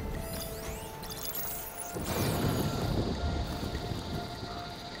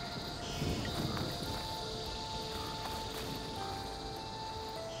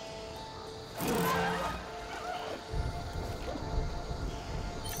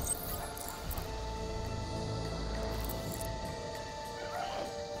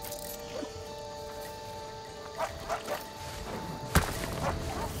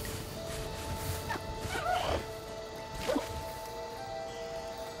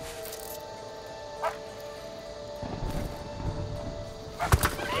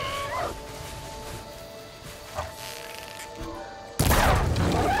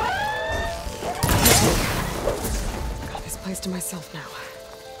 To myself now.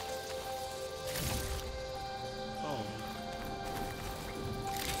 Oh.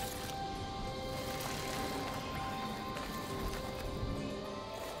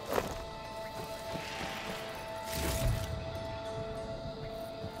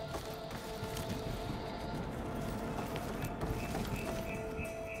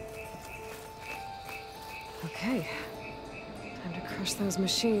 Okay. Time to crush those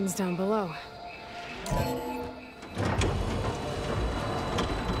machines down below.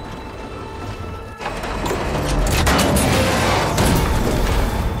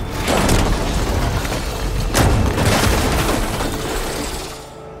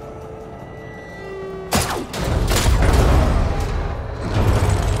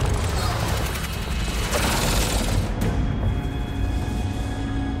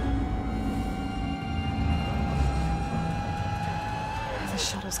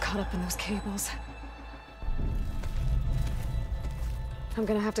 Caught up in those cables. I'm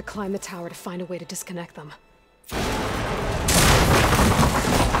gonna have to climb the tower to find a way to disconnect them. Now,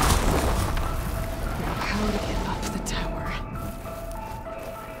 how to get up the tower?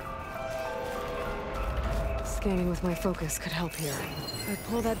 This Scanning with my focus could help here. If I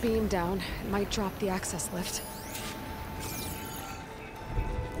pull that beam down, it might drop the access lift.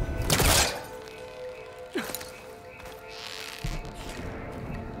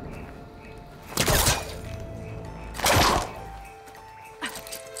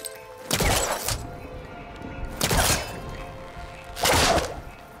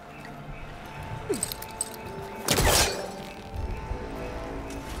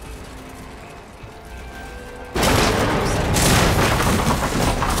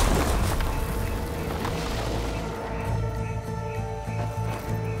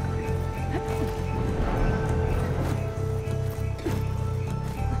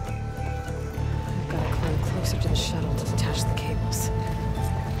 To the shuttle to detach the cables.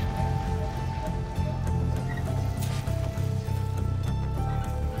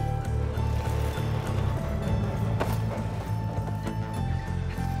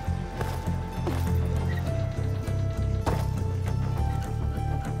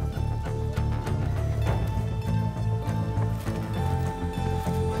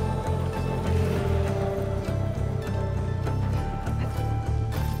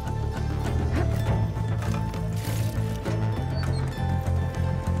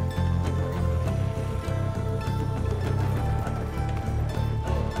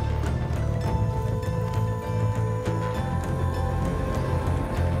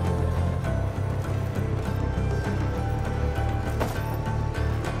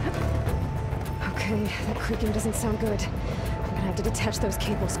 That creaking doesn't sound good. I'm gonna have to detach those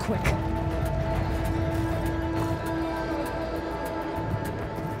cables quick.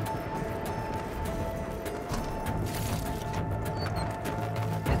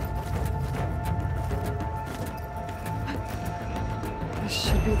 This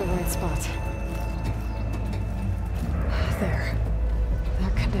should be the right spot. There.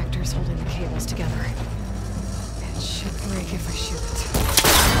 That connector's holding the cables together. It should break if I shoot it.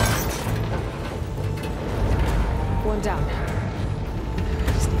 One down.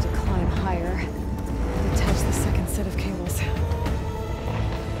 I just need to climb higher and attach the second set of cables.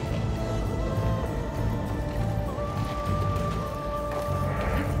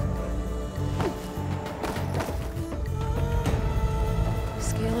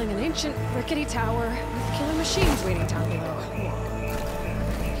 Scaling an ancient, rickety tower with killer machines waiting down below.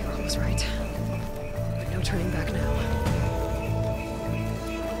 I was right. No turning back now.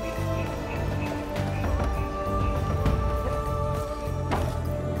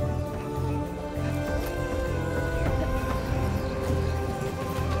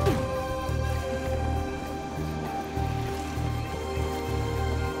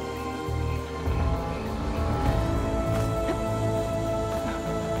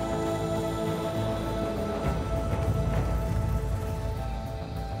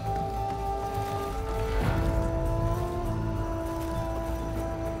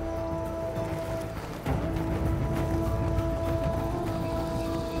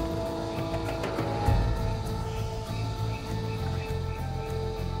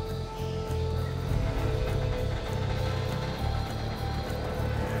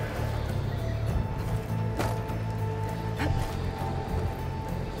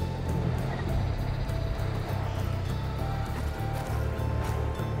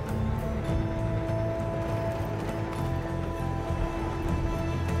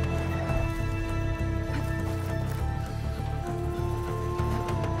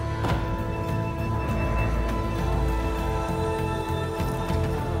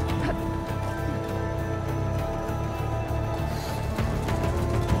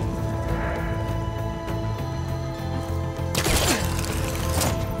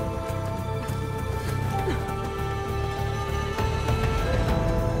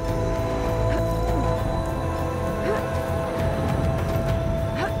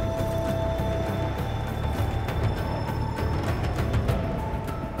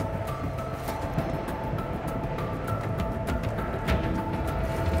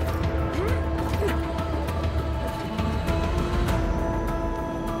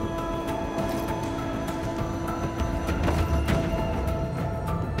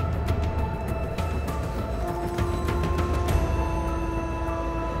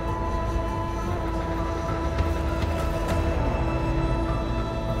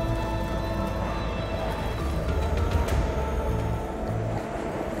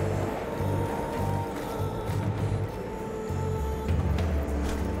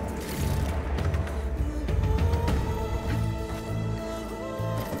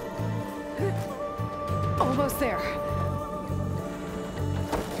 Almost there.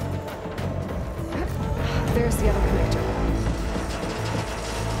 There's the other connector.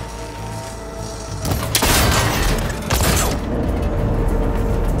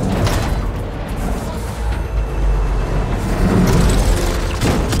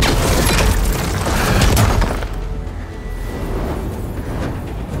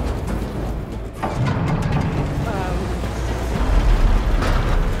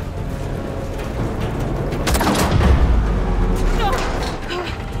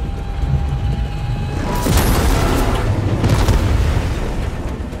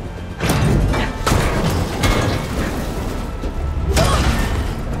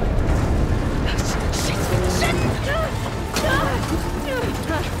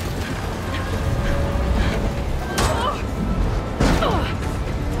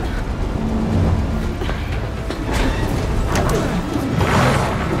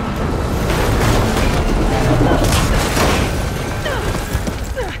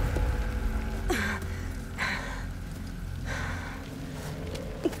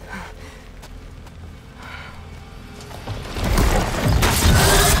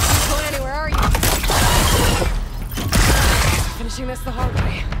 this the hard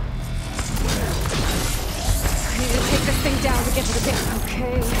way. I need to take this thing down to get to the dam.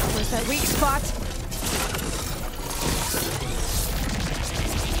 Okay, where's that weak spot?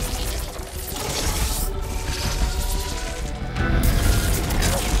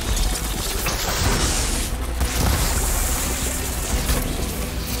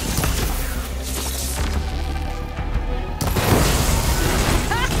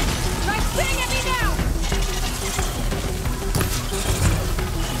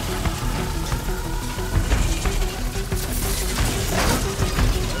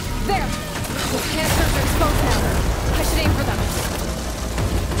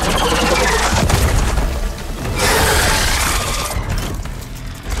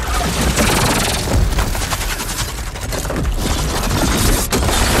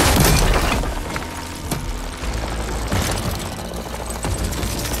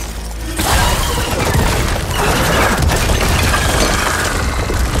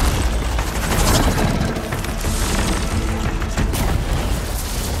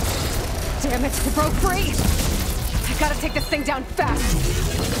 Down fast.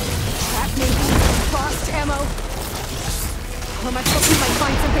 Trap me. Frost ammo. Well, my folks might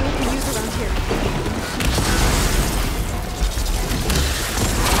find something we can use around here.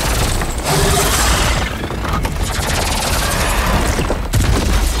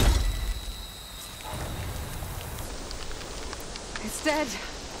 It's dead.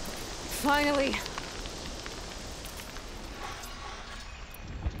 Finally.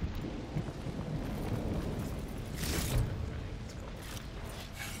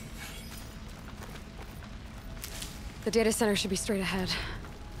 The data center should be straight ahead.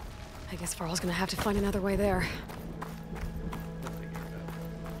 I guess Varl's gonna have to find another way there.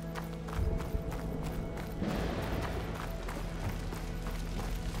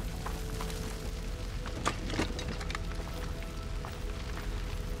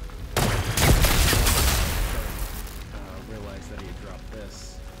 Realize that he had dropped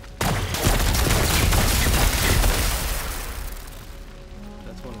this.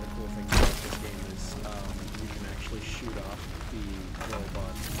 That's one of the cool things about this game is you can actually shoot off the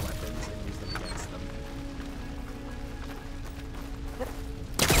robot's weapons and use them against them.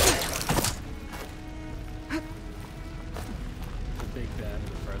 The big bad in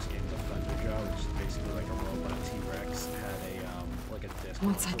the first game, the Thunderjaw, which is basically like a robot T-Rex, had a like a disc.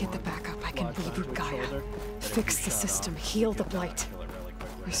 Once I get the backup, I can reboot Gaia, fix the system, heal the blight,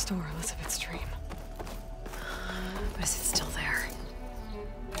 restore Elizabeth's dream. But is it still there?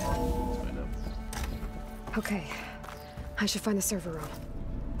 Okay, I should find the server room.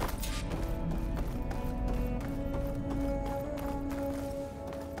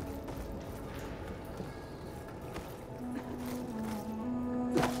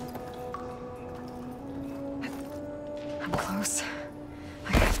 I'm close.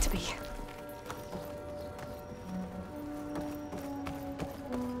 I have to be.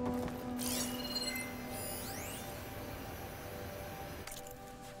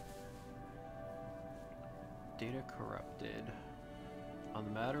 Data corrupted. On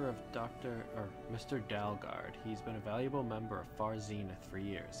the matter of Mr. Dalgard, he's been a valuable member of Far Zenith for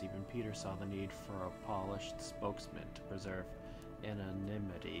years. Even Peter saw the need for a polished spokesman to preserve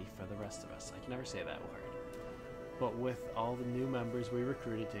anonymity for the rest of us. I can never say that word. But with all the new members we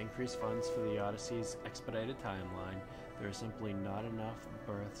recruited to increase funds for the Odyssey's expedited timeline, there are simply not enough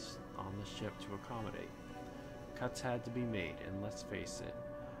berths on the ship to accommodate. Cuts had to be made, and let's face it,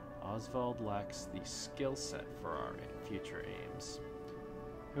 Oswald lacks the skill set for our future aims.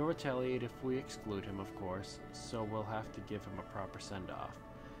 He'll retaliate if we exclude him, of course, so we'll have to give him a proper send-off.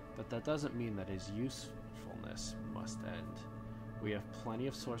 But that doesn't mean that his usefulness must end. We have plenty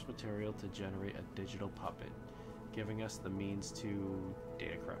of source material to generate a digital puppet, giving us the means to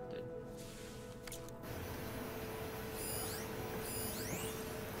data corrupted.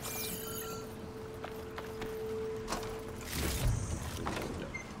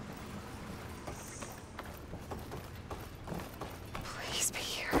 Please be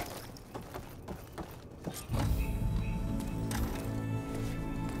here.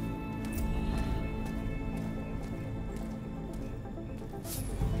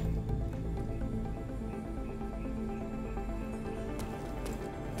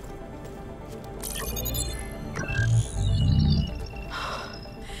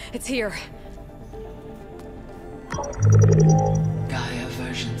 It's here. Gaia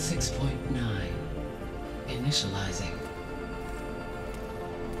version 6.9. Initializing.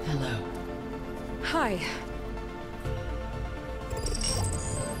 Hello. Hi.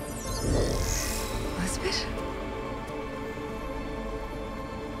 Elizabeth?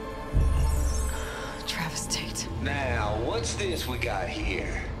 Travis Tate. Now, what what's this we got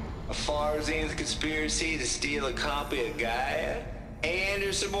here? A Farzian's conspiracy to steal a copy of Gaia? And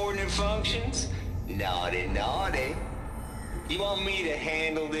her subordinate functions? Naughty, naughty. You want me to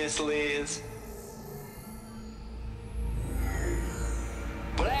handle this, Liz?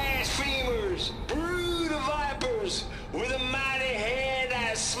 Blasphemers! Brood of vipers! With a mighty hand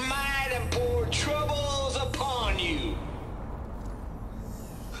I smite and pour troubles upon you!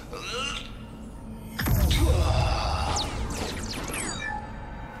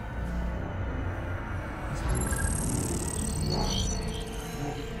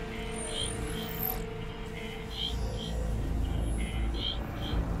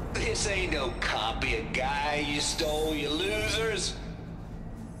 This ain't no copy of Gaia you stole, you losers.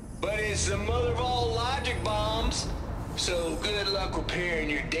 But it's the mother of all logic bombs. So good luck repairing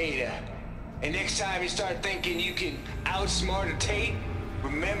your data. And next time you start thinking you can outsmart a Tate,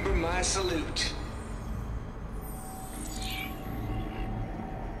 remember my salute.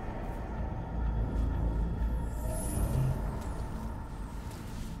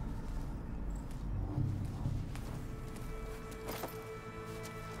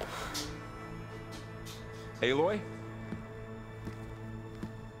 Aloy?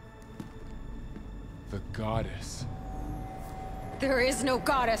 The goddess. There is no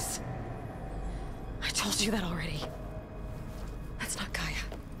goddess. I told you that already. That's not Gaia.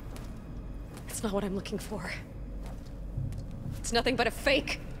 It's not what I'm looking for. It's nothing but a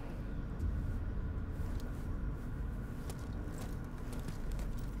fake.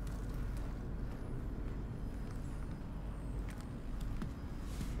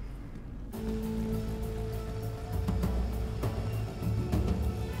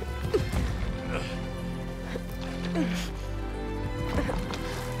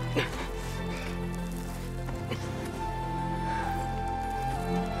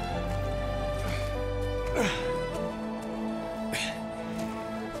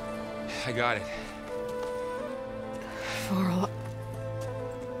 I got it. Varl,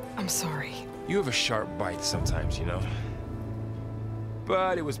 I'm sorry. You have a sharp bite sometimes, you know?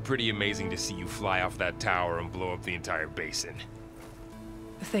 But it was pretty amazing to see you fly off that tower and blow up the entire basin.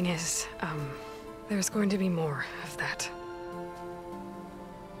 The thing is, there's going to be more of that.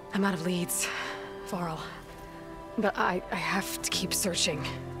 I'm out of leads, Varl. But I have to keep searching.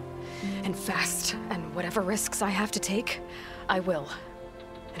 And fast, and whatever risks I have to take, I will.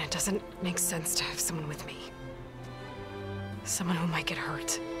 And it doesn't make sense to have someone with me. Someone who might get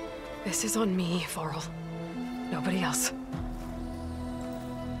hurt. This is on me, Varl. Nobody else.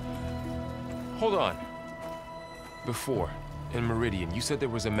 Hold on. Before, in Meridian, you said there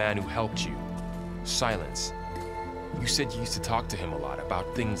was a man who helped you. Silence. You said you used to talk to him a lot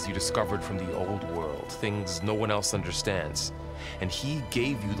about things you discovered from the old world, things no one else understands. And he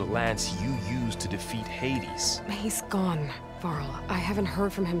gave you the lance you used to defeat Hades. He's gone, Varl. I haven't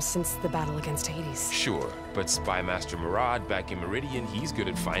heard from him since the battle against Hades. Sure, but Spy Master Murad back in Meridian, he's good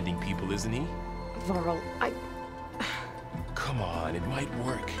at finding people, isn't he? Varl, Come on, it might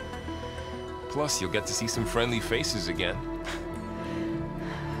work. Plus, you'll get to see some friendly faces again.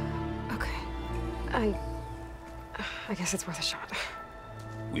 Okay. I guess it's worth a shot.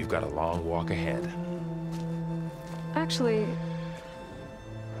 We've got a long walk ahead. Actually,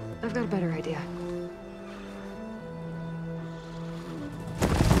 I've got a better idea.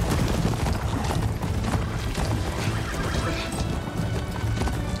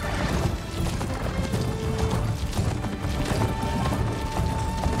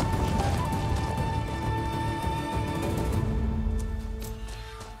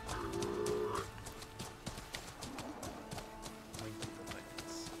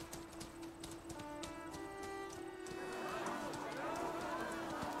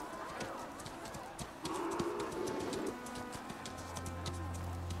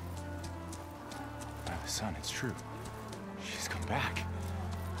 Son, it's true. She's come back.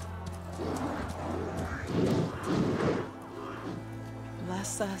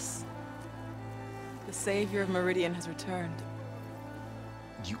 Bless us. The savior of Meridian has returned.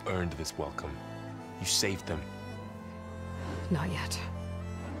 You earned this welcome. You saved them. Not yet.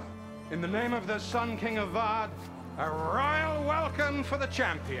 In the name of the Sun King of Vard, a royal welcome for the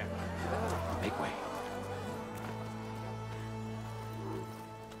champion. Make way.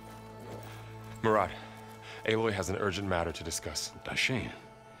 Murad, Aloy has an urgent matter to discuss. Does she?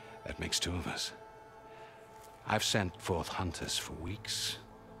 That makes two of us. I've sent forth hunters for weeks.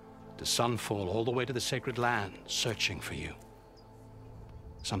 To Sunfall, all the way to the Sacred Land, searching for you.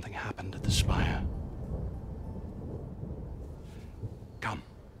 Something happened at the Spire. Come.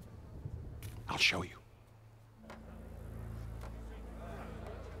 I'll show you.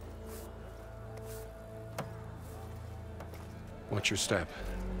 Watch your step.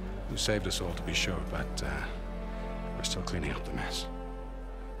 You saved us all, to be sure, but we're still cleaning up the mess.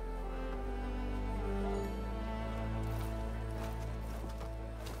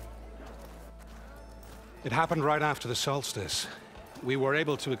 It happened right after the solstice. We were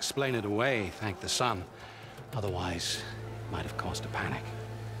able to explain it away, thank the sun. Otherwise, it might have caused a panic.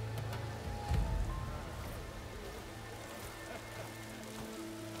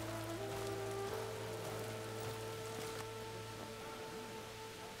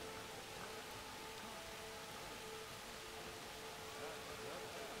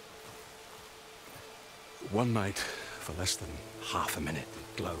 One night, for less than half a minute,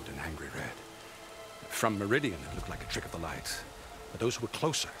 it glowed an angry red. From Meridian, it looked like a trick of the light. But those who were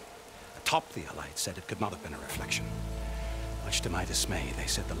closer, atop the light, said it could not have been a reflection. Much to my dismay, they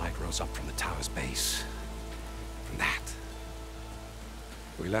said the light rose up from the tower's base. From that.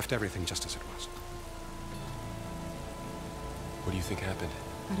 We left everything just as it was. What do you think happened?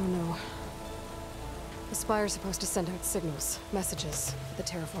 I don't know. The Spire's supposed to send out signals, messages, for the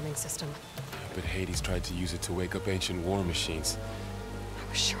terraforming system. But Hades tried to use it to wake up ancient war machines. I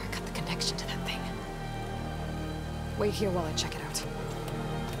was sure I got the connection to that thing. Wait here while I check it out.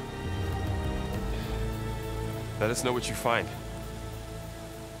 Let us know what you find.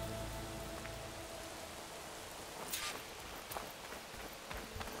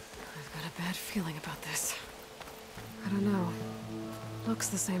 I've got a bad feeling about this. I don't know. Looks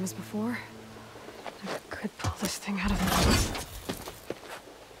the same as before. I could pull this thing out of the...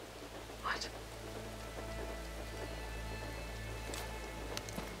 What?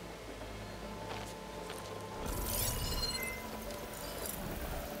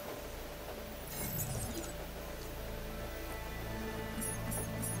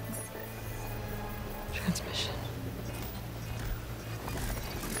 Transmission.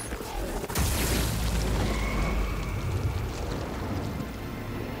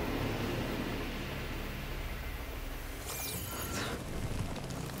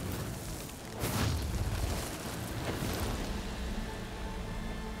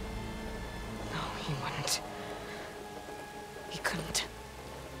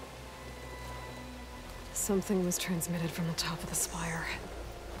 Something was transmitted from the top of the spire.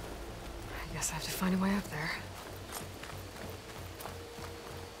 I guess I have to find a way up there.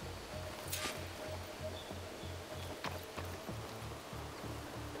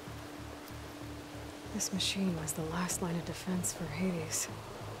 This machine was the last line of defense for Hades.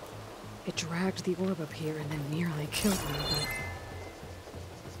 It dragged the orb up here and then nearly killed me,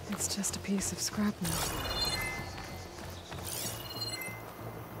 but... it's just a piece of scrap now.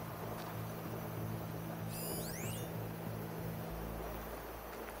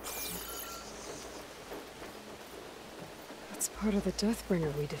 Part of the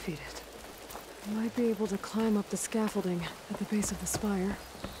Deathbringer we defeated. I might be able to climb up the scaffolding at the base of the spire.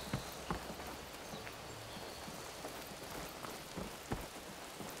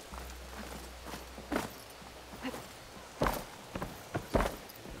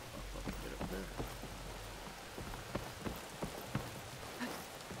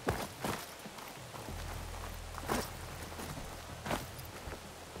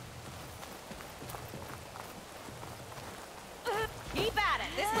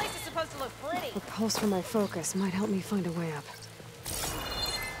 A pulse from my focus might help me find a way up.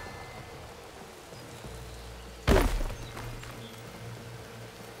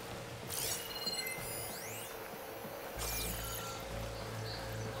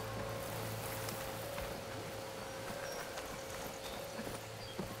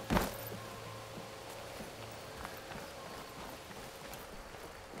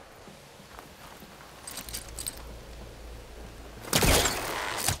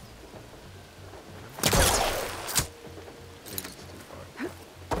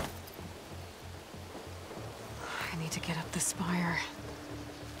 To get up the spire.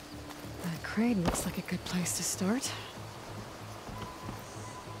 That crane looks like a good place to start.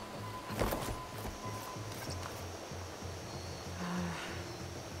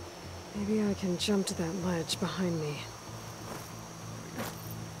 Maybe I can jump to that ledge behind me.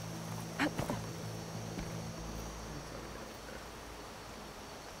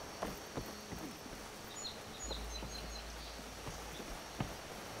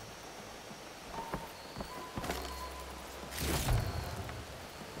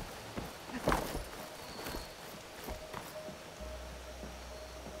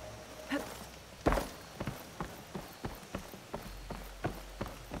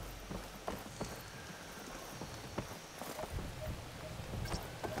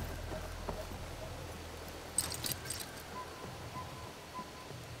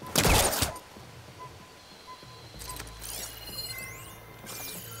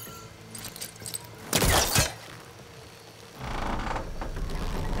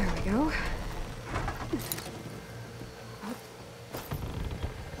 go.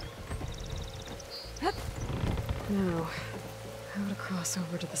 Now, how to cross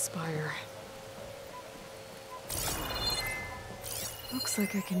over to the spire. Looks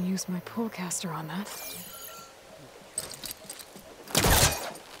like I can use my pullcaster on that.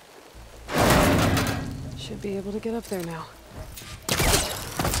 Should be able to get up there now.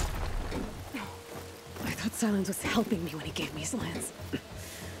 I thought Silence was helping me when he gave me his lance. It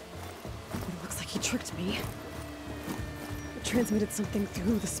looks like he tricked me. It transmitted something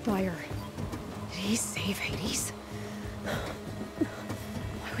through the spire. Did he save Hades?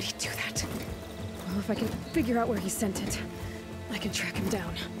 Why would he do that? Well, if I can figure out where he sent it, I can track him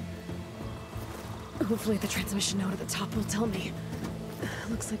down. Hopefully the transmission node at the top will tell me.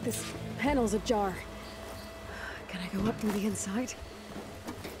 Looks like this panel's ajar. Can I go up through the inside?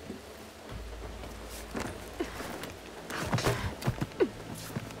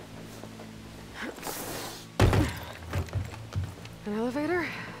 An elevator?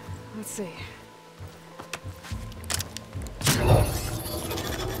 Let's see.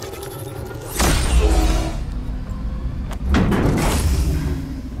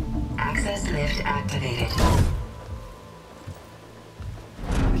 Access lift activated.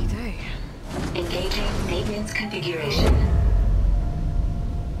 Lucky day. Engaging maintenance configuration.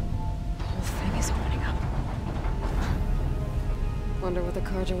 The whole thing is opening up. Wonder what the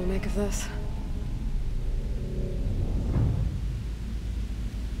Carja will make of this.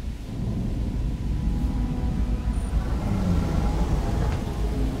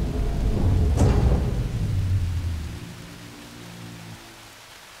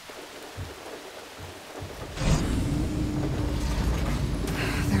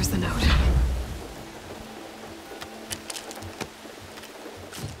 There's the note.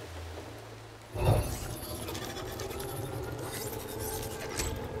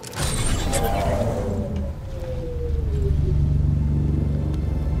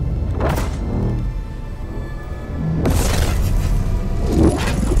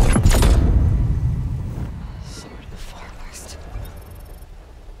 Sword of the Forest.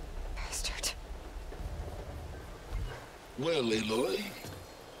 Bastard. Well, Aloy,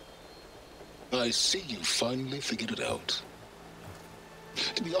 I see you finally figured it out.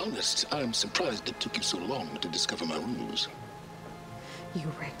 To be honest, I'm surprised it took you so long to discover my ruse.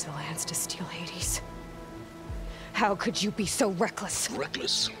 You rigged the lance to steal Hades. How could you be so reckless?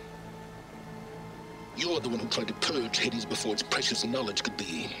 Reckless? You're the one who tried to purge Hades before its precious knowledge could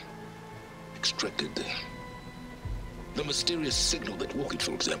be extracted. The mysterious signal that woke it,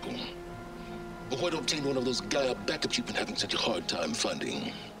 for example. Or where to obtain one of those Gaia backups you've been having such a hard time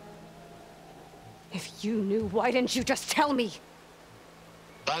finding. If you knew, why didn't you just tell me?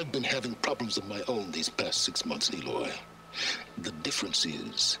 I've been having problems of my own these past 6 months, Aloy. The difference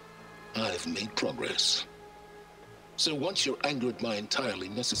is, I've made progress. So once your anger at my entirely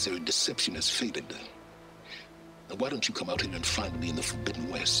necessary deception has faded, why don't you come out here and find me in the Forbidden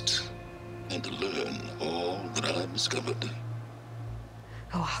West, and learn all that I've discovered?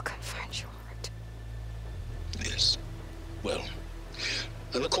 Oh, I'll come find you, all right? Yes. Well,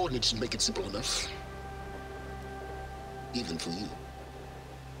 the coordinates should make it simple enough. Even for you.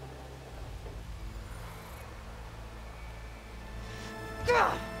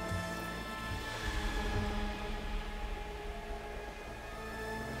 Gah!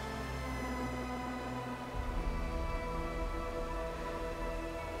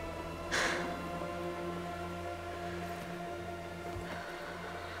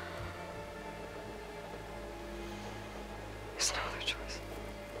 There's no other choice.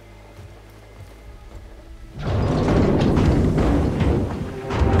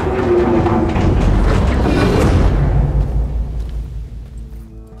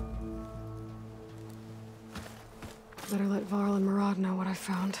 Better let Varl and Murad know what I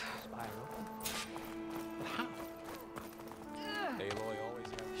found.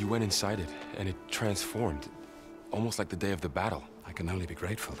 You went inside it, and it transformed. Almost like the day of the battle. I can only be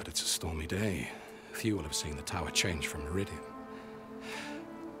grateful that it's a stormy day. Few will have seen the tower change from Meridian.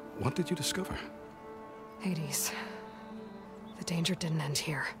 What did you discover? Hades. The danger didn't end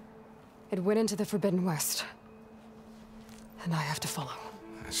here. It went into the Forbidden West. And I have to follow.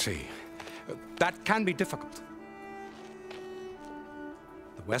 I see. That can be difficult.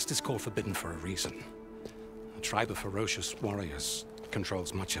 The West is called Forbidden for a reason. A tribe of ferocious warriors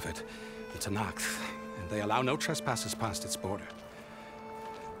controls much of it. The Tenakth, and they allow no trespassers past its border.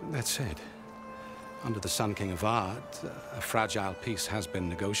 That said, under the Sun King Avad, a fragile peace has been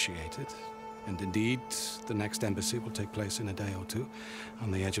negotiated. And indeed, the next embassy will take place in a day or two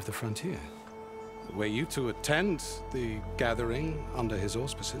on the edge of the frontier. Were you to attend the gathering under his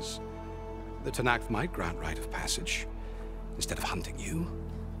auspices, the Tenakth might grant rite of passage, instead of hunting you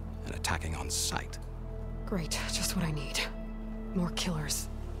and attacking on sight. Great, just what I need. More killers.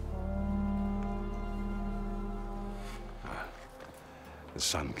 The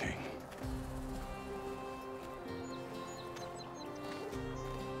Sun King.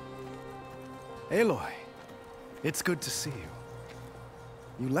 Aloy, it's good to see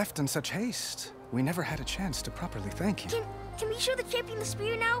you. You left in such haste. We never had a chance to properly thank you. Can we show the champion the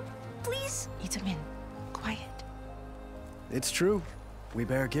spear now, please? Itamin, quiet. It's true. We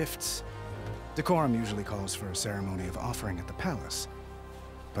bear gifts. Decorum usually calls for a ceremony of offering at the palace,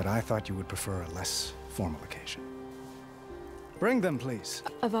 but I thought you would prefer a less formal occasion. Bring them, please.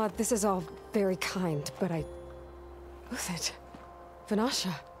 Avad, this is all very kind, but I... Uthid.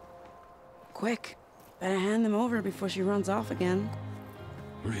 Vanasha. Quick. Better hand them over before she runs off again.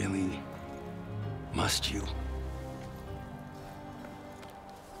 Really? Must you?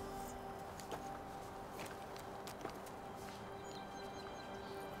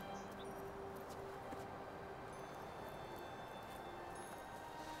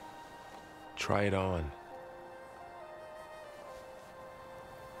 Try it on.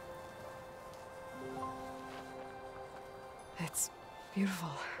 It's beautiful.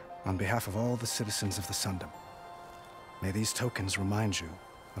 On behalf of all the citizens of the Sundom, may these tokens remind you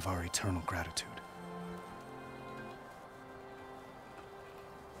of our eternal gratitude.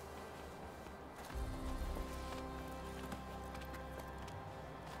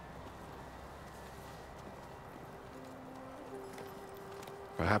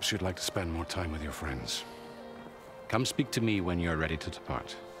 Perhaps you'd like to spend more time with your friends. Come speak to me when you're ready to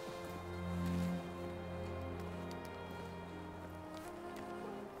depart.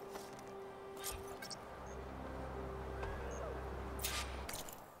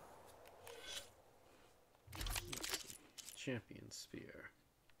 Champion Spear.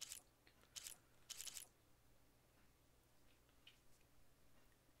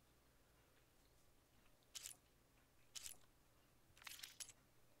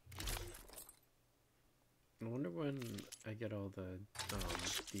 I wonder when I get all the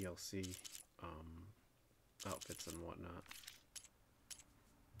DLC outfits and whatnot.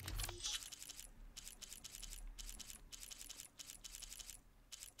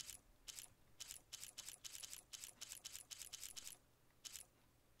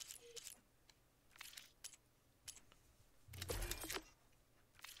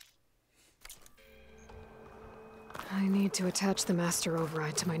 I need to attach the Master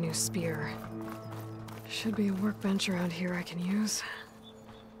Override to my new spear. Should be a workbench around here I can use.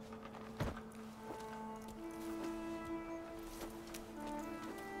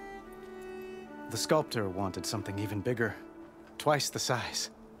 The sculptor wanted something even bigger, twice the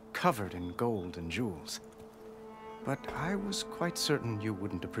size, covered in gold and jewels. But I was quite certain you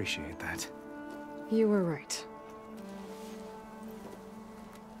wouldn't appreciate that. You were right.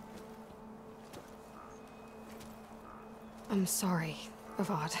 I'm sorry,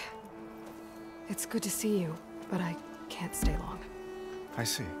 Avad. It's good to see you, but I can't stay long. I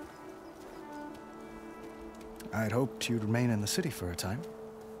see. I'd hoped you'd remain in the city for a time.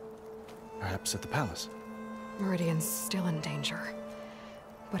 Perhaps at the palace. Meridian's still in danger,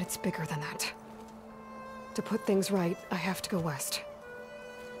 but it's bigger than that. To put things right, I have to go west.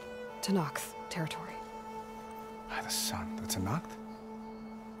 Tenakth territory. By the sun, the Tenakth?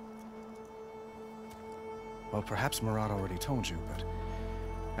 Well, perhaps Marat already told you, but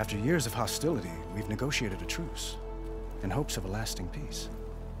after years of hostility, we've negotiated a truce, in hopes of a lasting peace.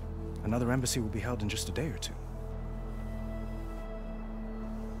 Another embassy will be held in just a day or two.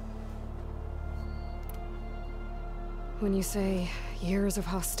 When you say years of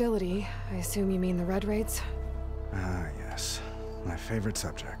hostility, I assume you mean the Red Raids? Ah, yes. My favorite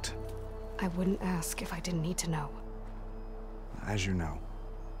subject. I wouldn't ask if I didn't need to know. As you know,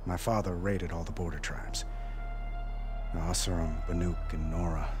 my father raided all the border tribes. The Oseram, Banuk, and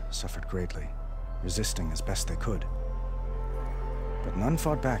Nora suffered greatly, resisting as best they could. But none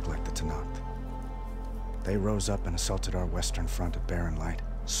fought back like the Tenakth. They rose up and assaulted our western front at Barren Light,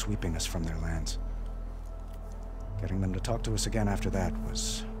 sweeping us from their lands. Getting them to talk to us again after that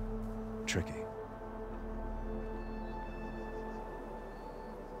was tricky.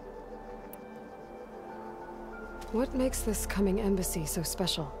 What makes this coming embassy so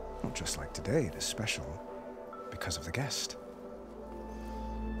special? Well, just like today, it is special because of the guest.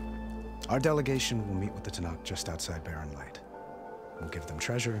 Our delegation will meet with the Tenakth just outside Barren Light. We'll give them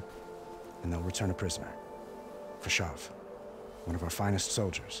treasure, and they'll return a prisoner. Fashav, one of our finest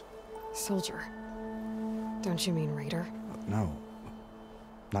soldiers. Soldier? Don't you mean raider? No,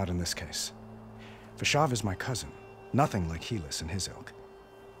 not in this case. Vashav is my cousin, nothing like Helis and his ilk.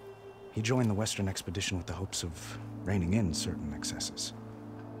 He joined the Western expedition with the hopes of reining in certain excesses.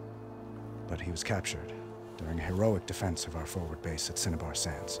 But he was captured during a heroic defense of our forward base at Cinnabar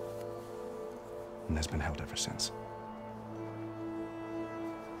Sands, and has been held ever since.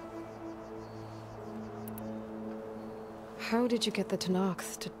 How did you get the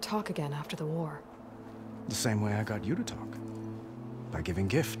Tenakth to talk again after the war? The same way I got you to talk. By giving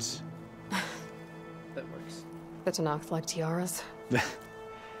gifts. That works. The Tenakth like tiaras?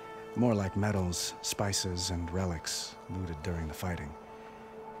 More like medals, spices, and relics looted during the fighting.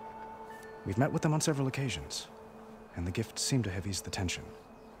 We've met with them on several occasions, and the gifts seem to have eased the tension.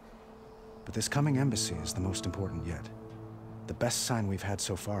 But this coming embassy is the most important yet. The best sign we've had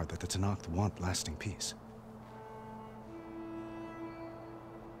so far that the Tenakth want lasting peace.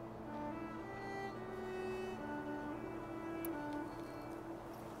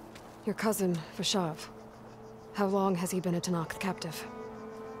 Your cousin, Vashav. How long has he been a Tenakth captive?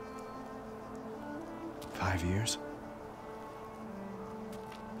 5 years.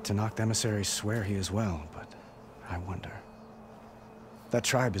 Tenakth emissaries swear he is well, but I wonder. That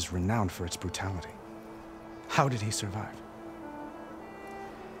tribe is renowned for its brutality. How did he survive?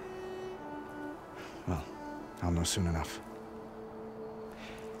 Well, I'll know soon enough.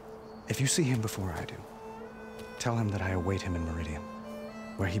 If you see him before I do, tell him that I await him in Meridian,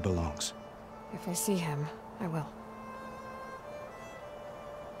 where he belongs. If I see him, I will.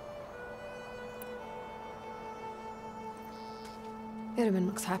 Itamen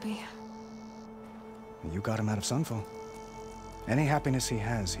looks happy. You got him out of Sunfall. Any happiness he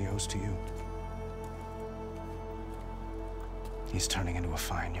has, he owes to you. He's turning into a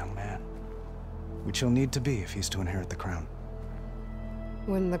fine young man, which he'll need to be if he's to inherit the crown.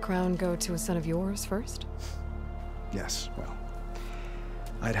 Wouldn't the crown go to a son of yours first? Yes, well,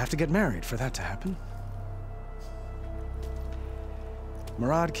 I'd have to get married for that to happen.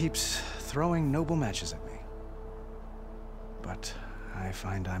 Murad keeps throwing noble matches at me. But I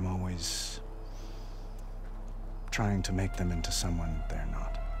find I'm always trying to make them into someone they're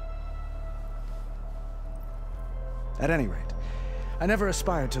not. At any rate, I never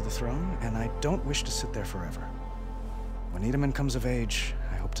aspired to the throne, and I don't wish to sit there forever. When Itamen comes of age,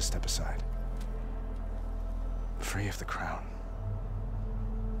 I hope to step aside. Free of the crown.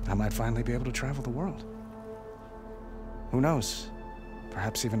 I might finally be able to travel the world. Who knows?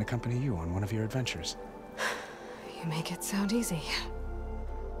 Perhaps even accompany you on one of your adventures. You make it sound easy.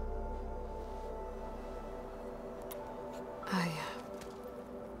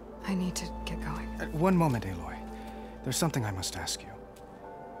 I need to get going. One moment, Aloy. There's something I must ask you.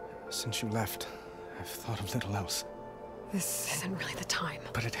 Since you left, I've thought of little else. This isn't really the time.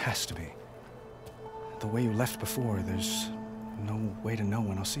 But it has to be. The way you left before, there's no way to know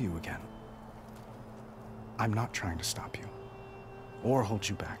when I'll see you again. I'm not trying to stop you, or hold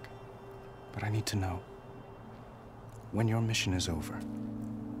you back. But I need to know, when your mission is over,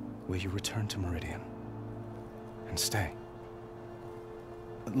 will you return to Meridian and stay?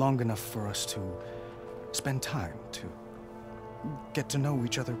 Long enough for us to spend time, to get to know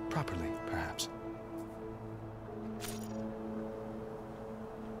each other properly, perhaps.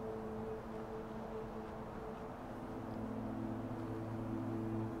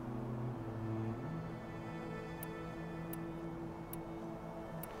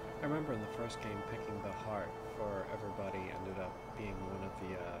 I remember in the first game, picking the heart for everybody ended up being one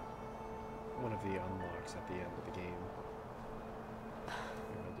of the unlocks at the end of the game.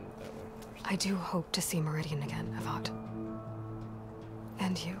 Maybe I'll do it that way first. I do hope to see Meridian again, Avad.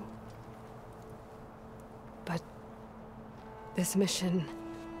 And you. But this mission,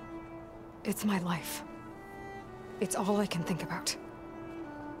 it's my life. It's all I can think about.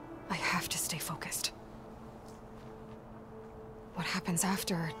 I have to stay focused. What happens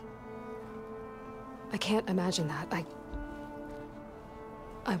after? I can't imagine that.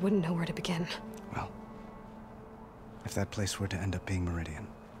 I wouldn't know where to begin. Well, if that place were to end up being Meridian,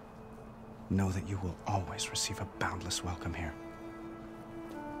 know that you will always receive a boundless welcome here.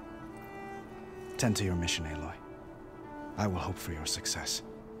 Tend to your mission, Aloy. I will hope for your success,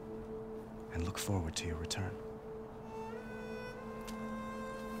 and look forward to your return.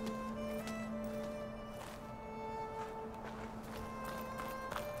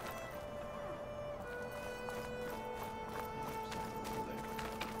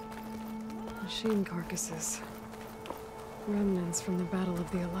 Machine carcasses. Remnants from the Battle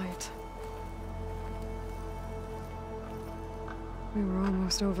of the Elite. We were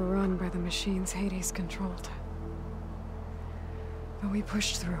almost overrun by the machines Hades controlled. But we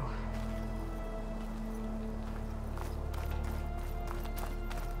pushed through.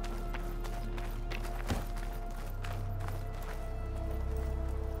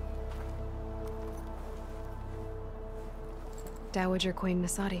 Dowager Queen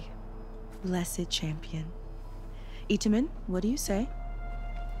Nasadi. Blessed champion. Itamen, what do you say?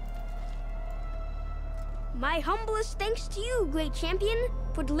 My humblest thanks to you, great champion,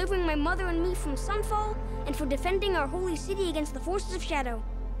 for delivering my mother and me from Sunfall, and for defending our holy city against the forces of Shadow.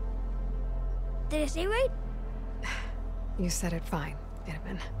 Did I say right? You said it fine,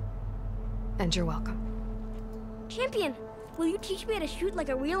 Itamen. And you're welcome. Champion, will you teach me how to shoot like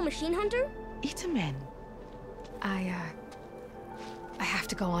a real machine hunter? Itamen. I have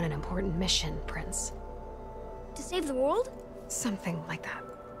to go on an important mission, Prince. To save the world? Something like that.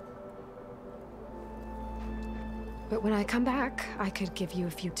 But when I come back, I could give you a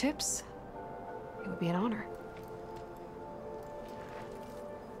few tips. It would be an honor.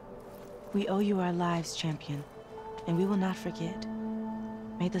 We owe you our lives, champion, and we will not forget.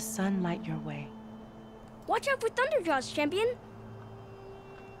 May the sun light your way. Watch out for Thunderjaws, champion!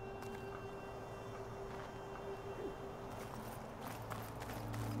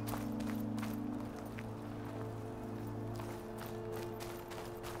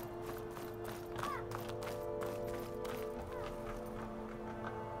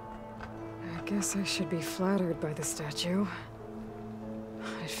 I guess I should be flattered by the statue.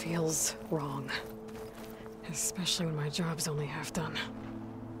 It feels wrong. Especially when my job's only half done.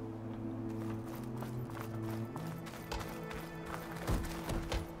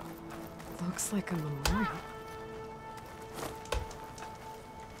 Looks like a memorial.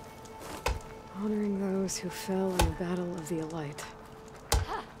 Honoring those who fell in the Battle of the Elite.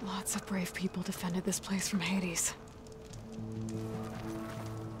 Lots of brave people defended this place from Hades.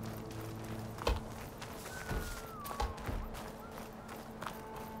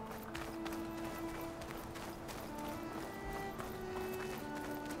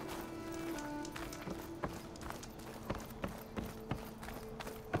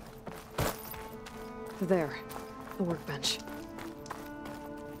 There, the workbench.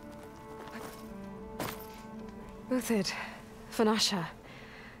 Uthid, Vanasha,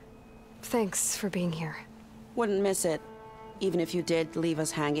 thanks for being here. Wouldn't miss it, even if you did leave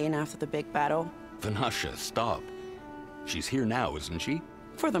us hanging after the big battle. Vanasha, stop. She's here now, isn't she?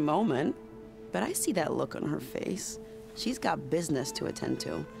 For the moment. But I see that look on her face. She's got business to attend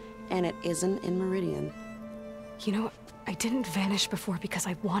to, and it isn't in Meridian. You know, I didn't vanish before because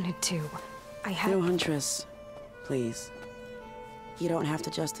I wanted to. I had... No, Huntress. Please. You don't have to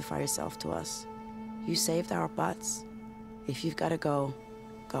justify yourself to us. You saved our butts. If you've got to go,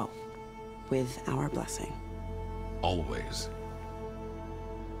 go. With our blessing. Always.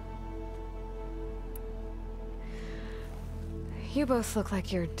 You both look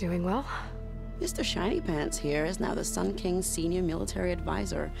like you're doing well. Mr. Shiny Pants here is now the Sun King's senior military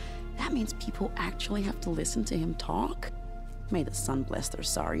advisor. That means people actually have to listen to him talk? May the sun bless their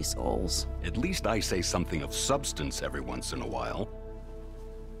sorry souls. At least I say something of substance every once in a while.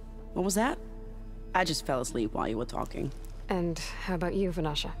 What was that? I just fell asleep while you were talking. And how about you,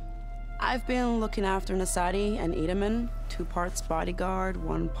 Vanasha? I've been looking after Nasadi and Itamen. 2 parts bodyguard,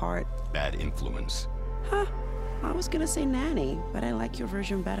 1 part... Bad influence. Huh. I was gonna say nanny, but I like your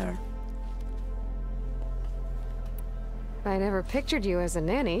version better. I never pictured you as a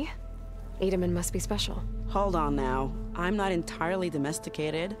nanny. Itamen must be special. Hold on now. I'm not entirely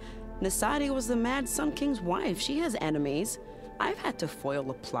domesticated. Nasadi was the Mad Sun King's wife. She has enemies. I've had to foil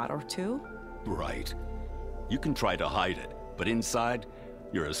a plot or 2. Right. You can try to hide it, but inside,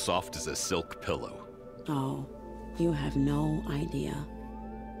 you're as soft as a silk pillow. Oh, you have no idea.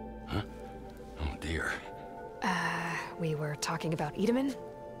 Huh? Oh dear. We were talking about Itamen?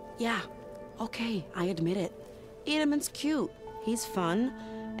 Yeah. Okay, I admit it. Itamen's cute. He's fun.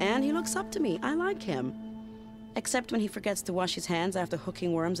 And he looks up to me. I like him. Except when he forgets to wash his hands after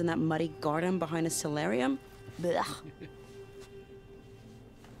hooking worms in that muddy garden behind a solarium. Blech.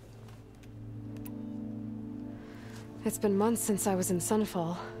 It's been months since I was in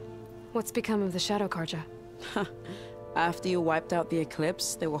Sunfall. What's become of the Shadow Carja? After you wiped out the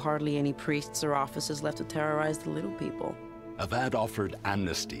Eclipse, there were hardly any priests or officers left to terrorize the little people. Avad offered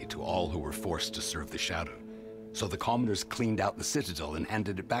amnesty to all who were forced to serve the Shadow. So the commoners cleaned out the Citadel and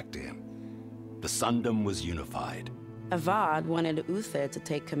handed it back to him. The Sundom was unified. Avad wanted Uthid to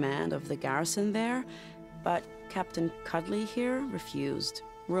take command of the garrison there, but Captain Cudley here refused.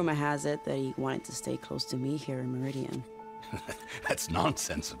 Rumor has it that he wanted to stay close to me here in Meridian. That's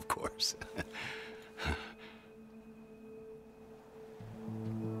nonsense, of course.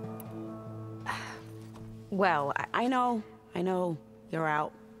 Well, I know. You're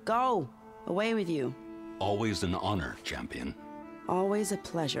out. Go! Away with you. Always an honor, champion. Always a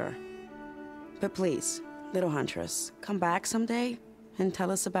pleasure. But please, little Huntress, come back someday and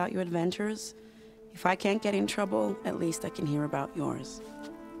tell us about your adventures. If I can't get in trouble, at least I can hear about yours.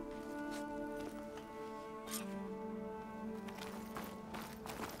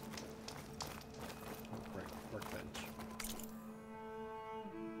 Workbench.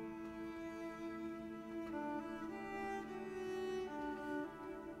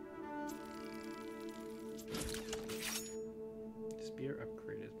 Spear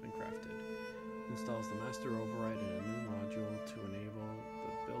upgrade has been crafted. Installs the master override in a new module to enable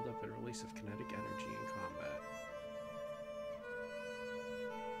the buildup and release of kinetic energy in combat.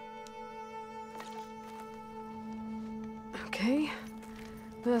 Okay,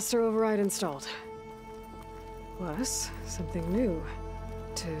 master override installed. Plus, something new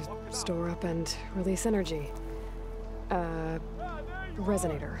to store up and release energy.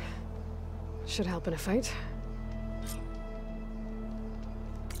 Resonator. Should help in a fight.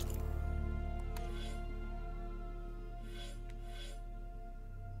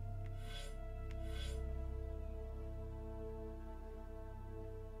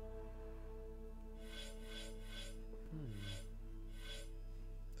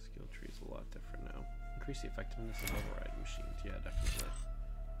 Skill tree is a lot different now. Increase the effectiveness of override machines. Yeah, definitely.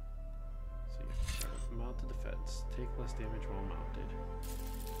 So you have to start with mounted defense. Take less damage while mounted.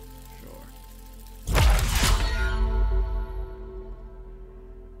 Sure.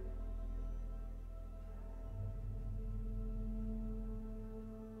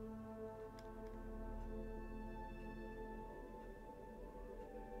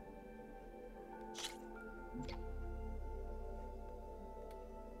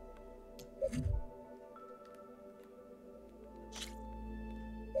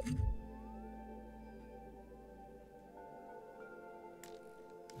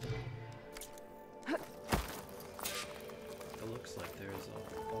 It looks like there's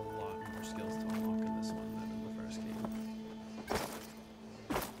a lot more skills to unlock in this one than in the first game.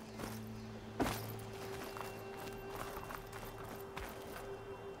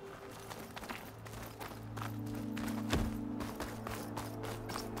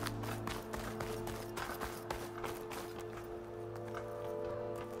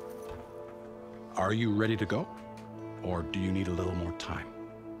 Are you ready to go? Or do you need a little more time?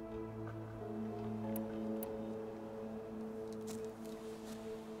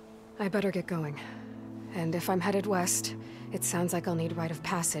 I better get going. And if I'm headed west, it sounds like I'll need rite of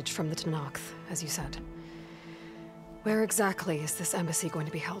passage from the Tenakth, as you said. Where exactly is this embassy going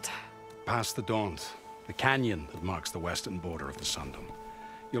to be held? Past the Daunt, the canyon that marks the western border of the Sundom.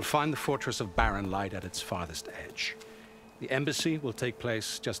 You'll find the fortress of Barren Light at its farthest edge. The embassy will take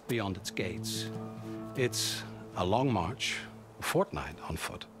place just beyond its gates. It's a long march, a fortnight on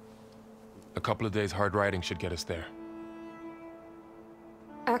foot. A couple of days hard riding should get us there.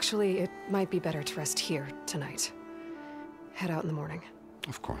 Actually, it might be better to rest here tonight. Head out in the morning.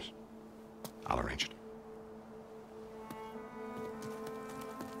 Of course. I'll arrange it.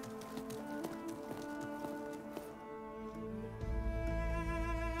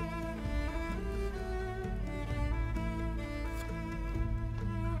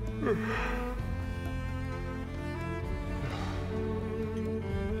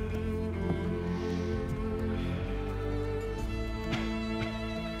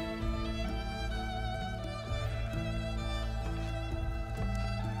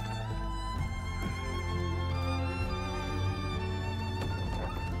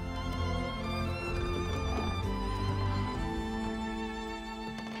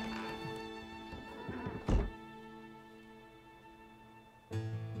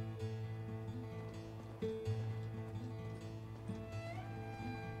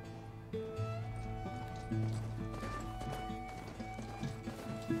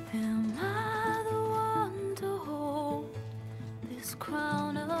 Am I the one to hold this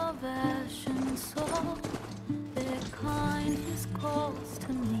crown of ash and salt? Their kindness calls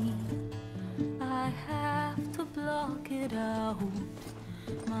to me. I have to block it out.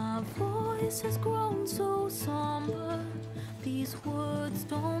 My voice has grown so somber. These words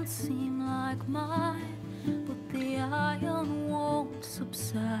don't seem like mine, but the iron won't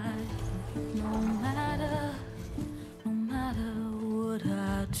subside. No matter what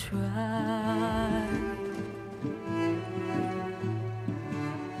I try.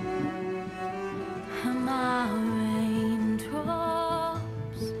 Am I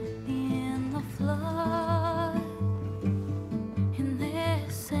raindrops in the flood? In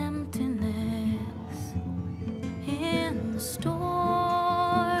this emptiness, in the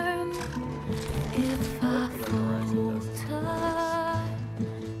storm. If I falter,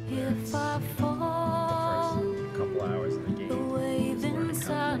 if I fall, Couple hours in the game. the wave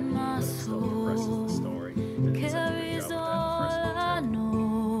inside my soul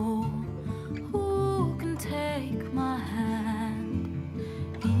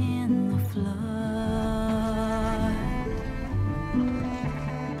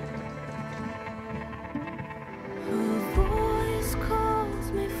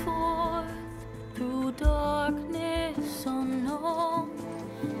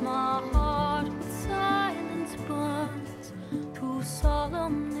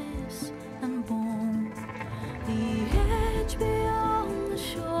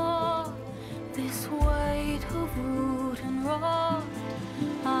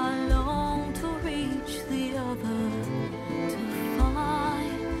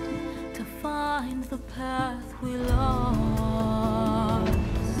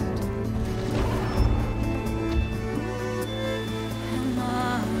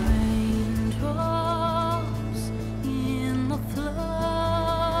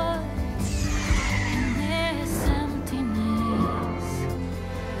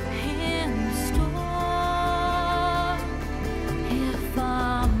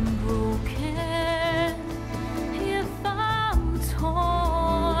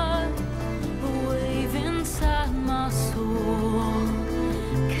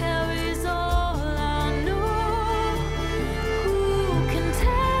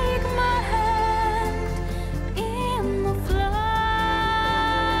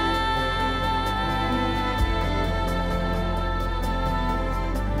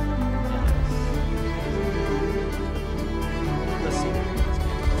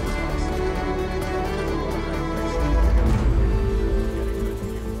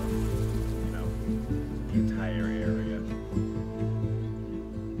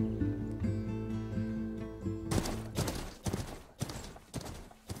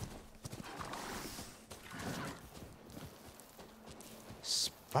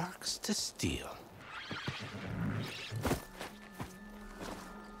Sparks to steel.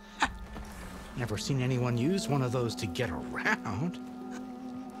 Never seen anyone use one of those to get around.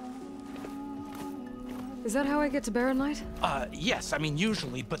 Is that how I get to Barren Light? Yes, I mean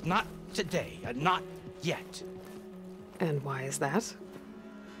usually, but not today. Not yet. And why is that?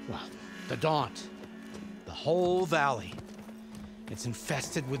 Well, the Daunt. The whole valley. It's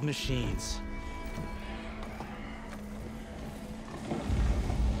infested with machines.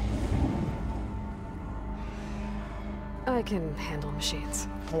 I can handle machines.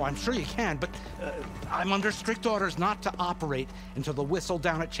 Oh, I'm sure you can, but I'm under strict orders not to operate until the whistle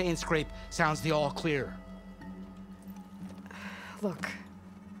down at Chainscrape sounds the all clear. Look,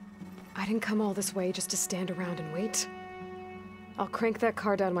 I didn't come all this way just to stand around and wait. I'll crank that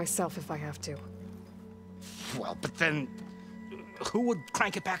car down myself if I have to. Well, but then who would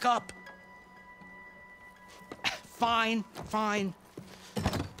crank it back up? Fine, fine.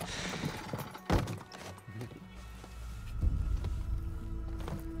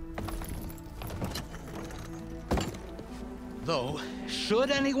 Though,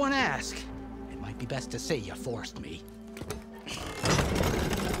 should anyone ask, it might be best to say you forced me.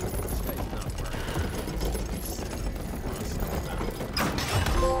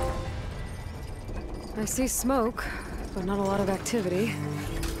 I see smoke, but not a lot of activity.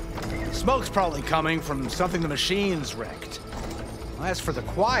 Smoke's probably coming from something the machines wrecked. As for the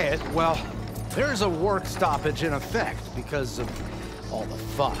quiet, well, there's a work stoppage in effect because of all the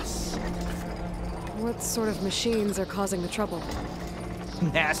fuss. What sort of machines are causing the trouble?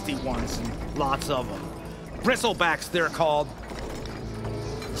 Nasty ones, and lots of them. Bristlebacks, they're called.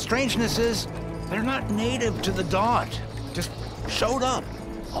 The strangeness is, they're not native to the Daunt. Just showed up,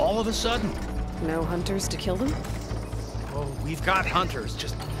 all of a sudden. No hunters to kill them? Oh, we've got hunters,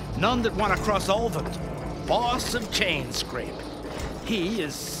 just none that want to cross Ulvund. Boss of Chainscrape. He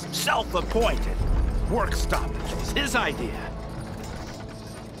is self-appointed. Work stoppage was his idea.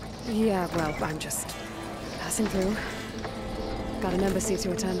 Yeah, well, I'm just passing through. Got an embassy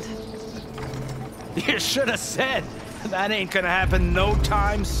to attend. You should have said. That ain't gonna happen no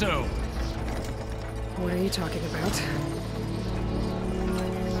time soon. What are you talking about?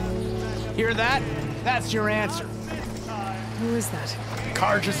 Hear that? That's your answer. Who is that?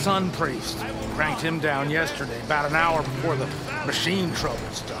 Carja Sun Priest. Cranked him down yesterday, about an hour before the machine trouble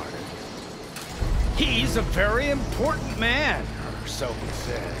started. He's a very important man, or so he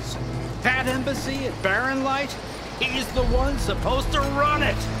says. That embassy at Barren Light, he's the one supposed to run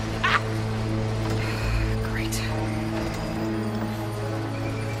it. Ha! Great.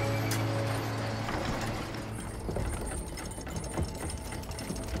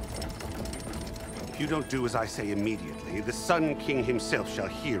 If you don't do as I say immediately, the Sun King himself shall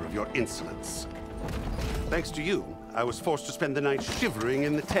hear of your insolence. Thanks to you, I was forced to spend the night shivering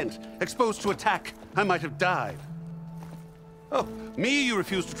in the tent. Exposed to attack, I might have died. Oh, me you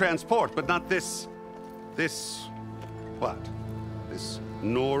refuse to transport, but not this... what? This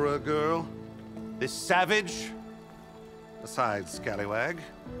Nora girl? This savage? Besides, scallywag.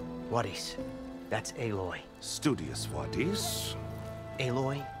 Wadis. That's Aloy. Studious Wadis.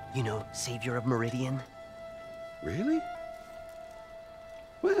 Aloy, you know, savior of Meridian. Really?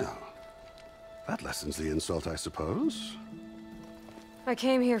 Well, that lessens the insult, I suppose. I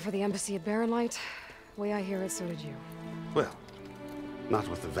came here for the embassy at Barren Light. Way I hear it, so did you. Well, not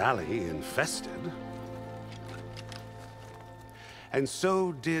with the valley infested. And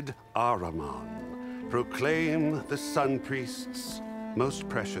so did Ahriman proclaim the Sun Priests most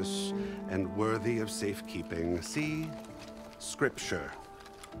precious and worthy of safekeeping. See? Scripture.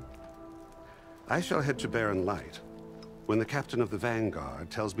 I shall head to Barren Light when the captain of the Vanguard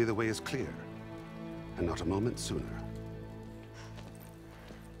tells me the way is clear, and not a moment sooner.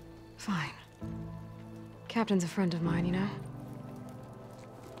 Fine. Captain's a friend of mine, you know?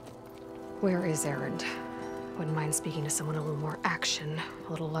 Where is Erend? Wouldn't mind speaking to someone a little more action,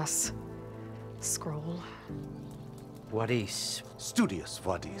 a little less scroll. Wadis. Studious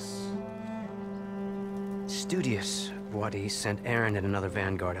Wadis. Studious Wadis sent Erend and another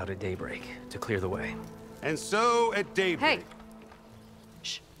Vanguard out at daybreak to clear the way. And so at daybreak... Hey!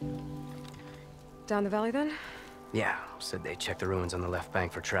 Shh. Down the valley, then? Yeah, said they checked the ruins on the left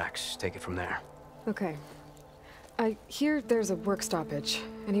bank for tracks. Take it from there. Okay. I hear there's a work stoppage.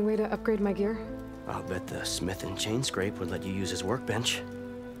 Any way to upgrade my gear? I'll bet the smith in Chainscrape would let you use his workbench.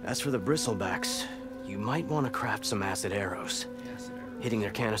 As for the Bristlebacks, you might want to craft some acid arrows. Hitting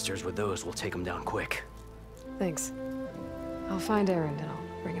their canisters with those will take them down quick. Thanks. I'll find Erend and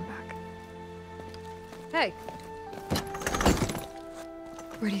I'll bring him back. Hey!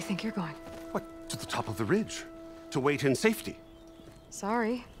 Where do you think you're going? What, to the top of the ridge? To wait in safety.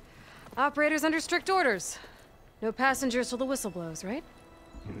 Sorry. Operator's under strict orders. No passengers till the whistle blows, right?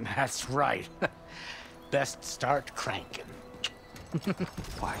 That's right. Best start cranking.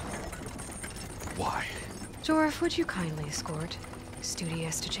 Why? Why? Jorf, would you kindly escort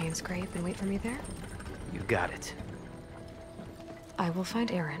Studious to Chainscrape and wait for me there? You got it. I will find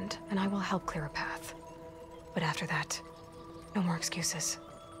Erend, and I will help clear a path. But after that, no more excuses.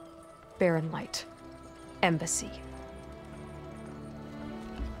 Barren Light. Embassy.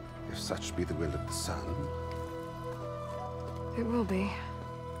 If such be the will of the sun. It will be.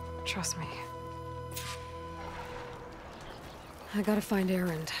 Trust me. I gotta find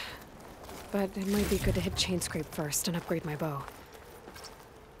Erend. But it might be good to hit Chainscrape first and upgrade my bow.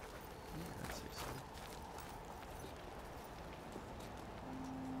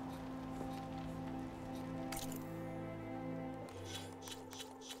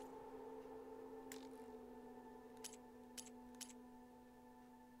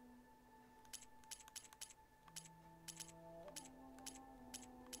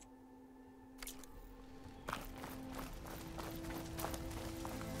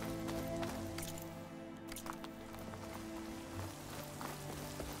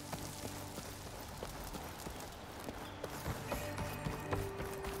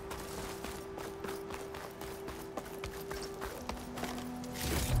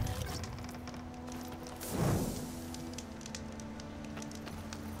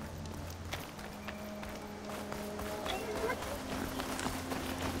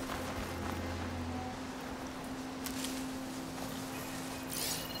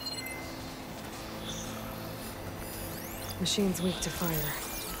 Machine's weak to fire.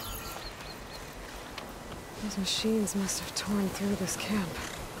 Those machines must have torn through this camp.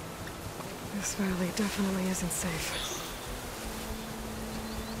 This valley definitely isn't safe.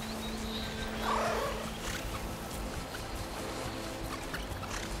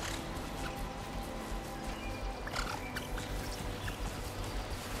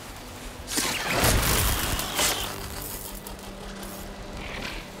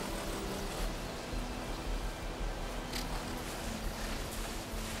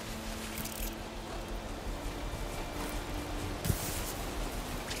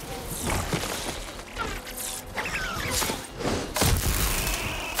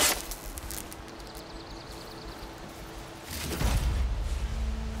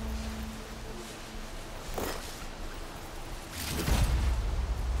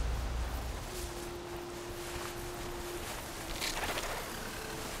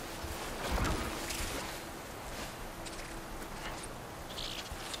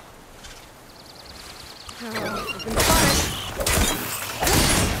 I've been spotted.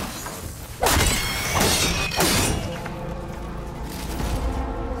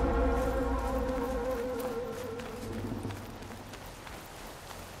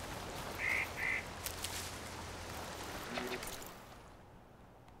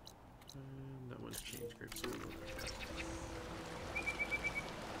 That one's Chainscrape, so we'll look at that.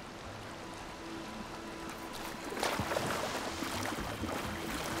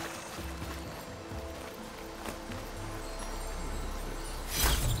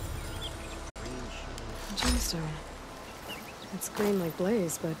 Gemstone. It's green like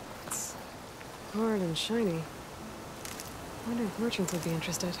blaze, but it's hard and shiny. I wonder if merchants would be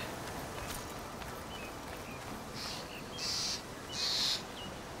interested.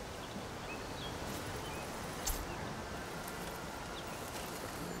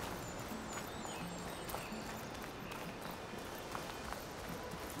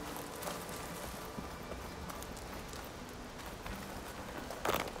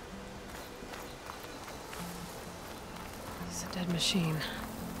 Dead machine.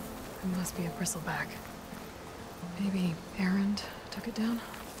 It must be a bristleback. Maybe Erend took it down?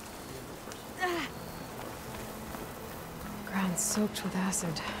 Ground soaked with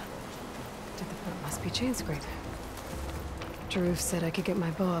acid. It must be Chainscrape. Jaruf said I could get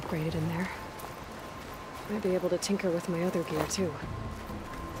my bow upgraded in there. Might be able to tinker with my other gear too.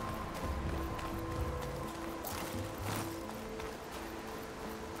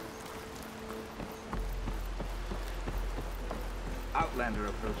 Outlander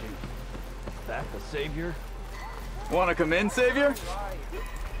approaching. That the Savior? Wanna come in, Savior?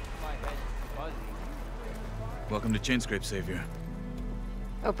 Welcome to Chainscrape, Savior.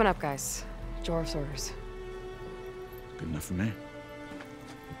 Open up, guys. Jorf's orders. Good enough for me.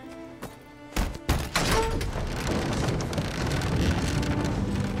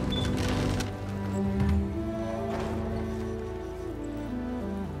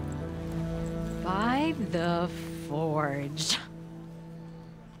 By the Forge.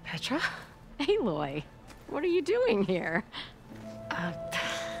 Petra? Aloy, what are you doing here?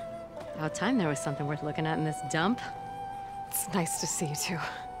 About time there was something worth looking at in this dump. It's nice to see you too.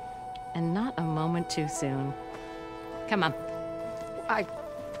 And not a moment too soon. Come on.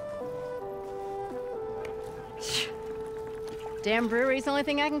 Damn brewery's the only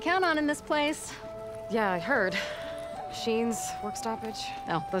thing I can count on in this place. Yeah, I heard. Machines, work stoppage.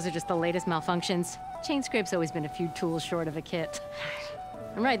 Oh, those are just the latest malfunctions. Chainscrape's always been a few tools short of a kit.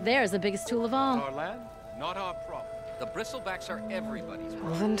 And right there is the biggest tool of all. Our land, not our problem. The Bristlebacks are everybody's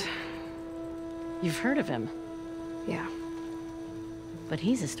problem. Olvend? You've heard of him. Yeah. But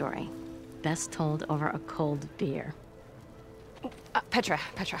he's a story best told over a cold beer. Petra.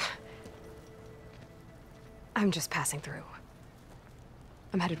 I'm just passing through.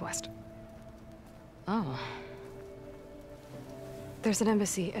 I'm headed west. Oh. There's an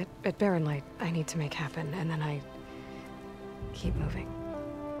embassy at Barren Light I need to make happen, and then I keep moving.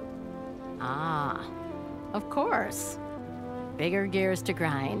 Ah, of course. Bigger gears to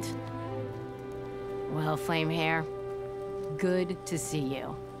grind. Well, Flamehair, good to see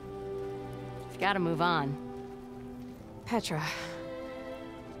you. You've got to move on. Petra.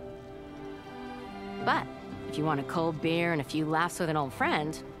 But if you want a cold beer and a few laughs with an old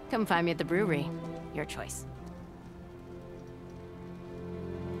friend, come find me at the brewery. Your choice.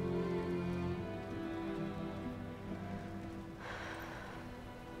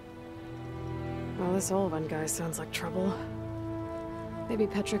 Well, this Olvend guy sounds like trouble. Maybe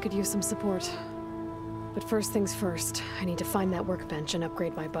Petra could use some support. But first things first, I need to find that workbench and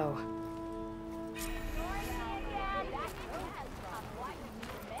upgrade my bow.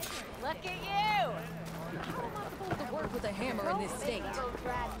 Look at you! I'm not supposed to work with a hammer in this state.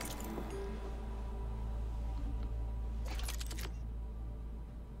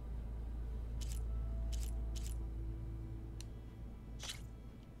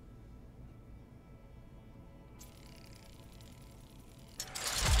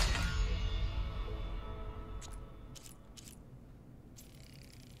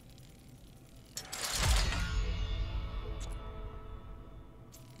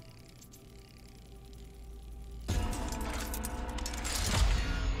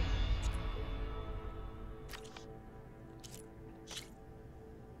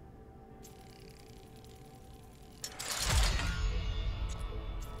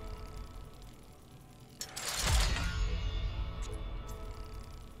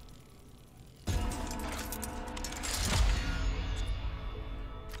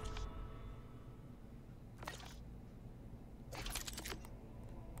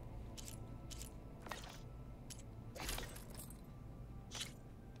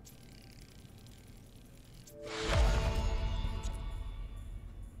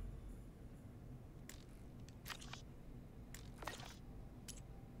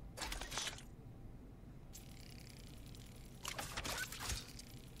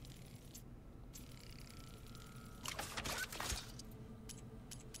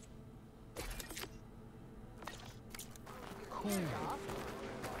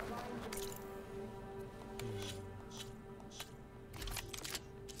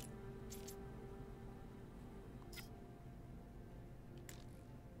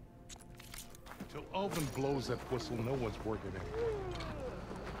 Till Olvend blows that whistle, no one's working it.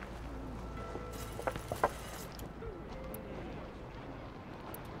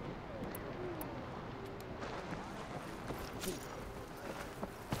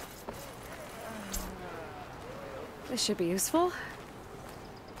 This should be useful.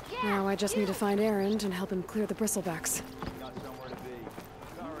 Now I just need to find Erend and help him clear the bristlebacks.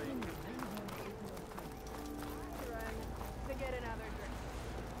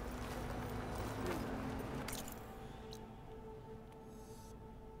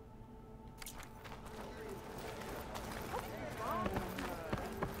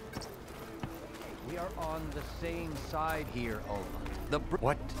 We are on the same side here, Olvend.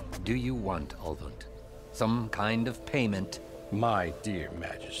 What do you want, Olvend? Some kind of payment? My dear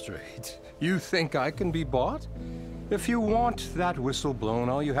magistrate, you think I can be bought? If you want that whistle blown,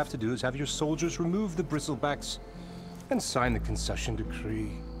 all you have to do is have your soldiers remove the bristlebacks and sign the concession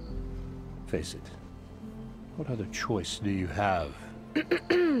decree. Face it, what other choice do you have?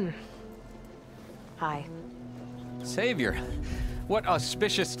 Hi. Savior, what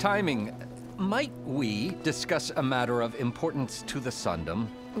auspicious timing. Might we discuss a matter of importance to the Sundom?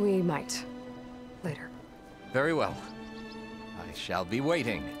 We might. Later. Very well. I shall be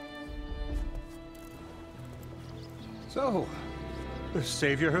waiting. So, the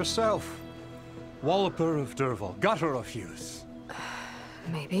Savior herself. Walloper of Derval, gutter of youth.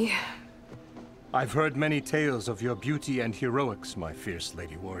 Maybe. I've heard many tales of your beauty and heroics, my fierce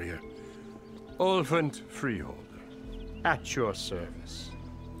lady warrior. Olvend Freeholder, at your service.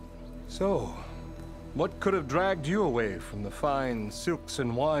 So, what could have dragged you away from the fine silks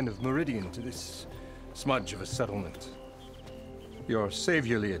and wine of Meridian to this smudge of a settlement? Your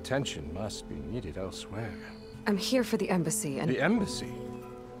saviorly attention must be needed elsewhere. I'm here for the embassy and... The embassy?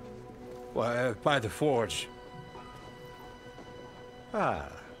 Why, by the forge. Ah.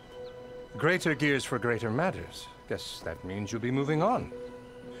 Greater gears for greater matters. Guess that means you'll be moving on.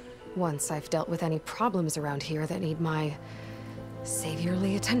 Once I've dealt with any problems around here that need my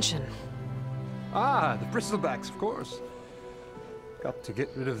saviorly attention. Ah, the bristlebacks, of course. Got to get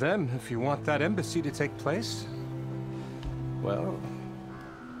rid of them if you want that embassy to take place. Well,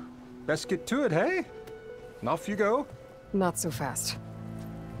 best get to it, hey? And off you go. Not so fast.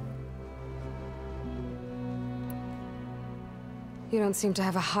 You don't seem to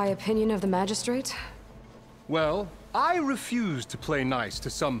have a high opinion of the magistrate? Well, I refuse to play nice to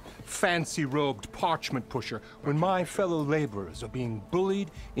some fancy-robed parchment pusher when my fellow laborers are being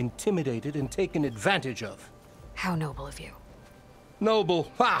bullied, intimidated, and taken advantage of. How noble of you.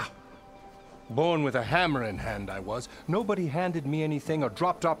 Noble? Ha! Born with a hammer in hand, I was. Nobody handed me anything or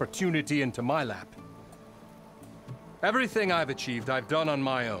dropped opportunity into my lap. Everything I've achieved, I've done on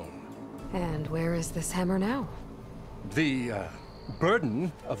my own. And where is this hammer now? The,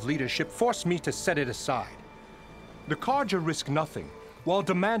 burden of leadership forced me to set it aside. The Carja risk nothing, while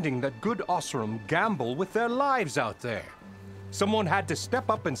demanding that good Oseram gamble with their lives out there. Someone had to step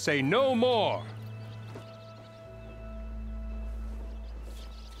up and say no more.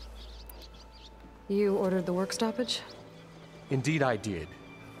 You ordered the work stoppage? Indeed I did.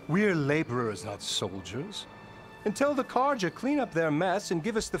 We're laborers, not soldiers. Until the Carja clean up their mess and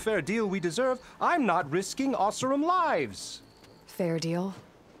give us the fair deal we deserve, I'm not risking Oseram lives. Fair deal?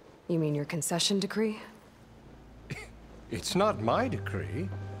 You mean your concession decree? It's not my decree.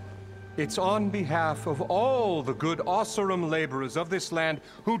 It's on behalf of all the good Oseram laborers of this land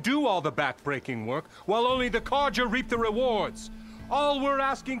who do all the backbreaking work, while only the Carja reap the rewards. All we're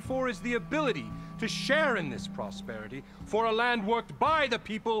asking for is the ability to share in this prosperity for a land worked by the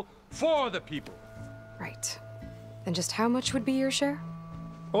people, for the people. Right. Then just how much would be your share?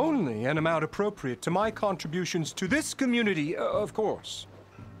 Only an amount appropriate to my contributions to this community, of course.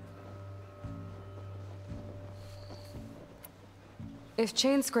 If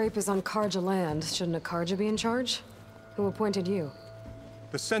Chainscrape is on Carja land, shouldn't a Carja be in charge? Who appointed you?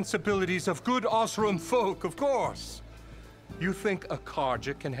 The sensibilities of good Oseram folk, of course. You think a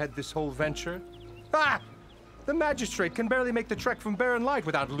Carja can head this whole venture? Ah! The magistrate can barely make the trek from Barren Light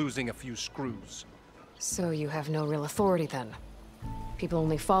without losing a few screws. So you have no real authority then? People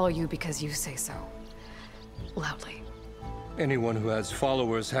only follow you because you say so. Loudly. Anyone who has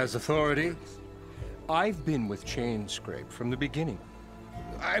followers has authority. I've been with Chainscrape from the beginning.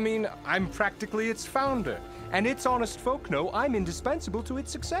 I mean, I'm practically its founder, and its honest folk know I'm indispensable to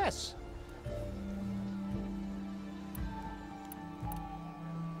its success.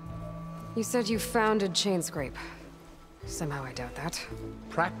 You said you founded Chainscrape. Somehow I doubt that.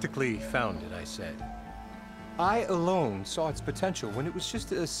 Practically founded, I said. I alone saw its potential when it was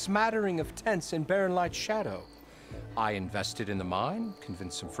just a smattering of tents in Barren Light's shadow. I invested in the mine,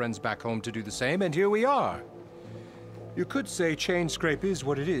 convinced some friends back home to do the same, and here we are. You could say Chainscrape is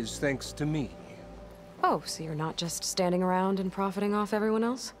what it is thanks to me. Oh, so you're not just standing around and profiting off everyone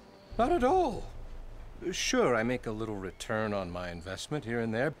else? Not at all. Sure, I make a little return on my investment here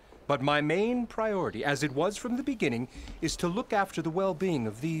and there, but my main priority, as it was from the beginning, is to look after the well-being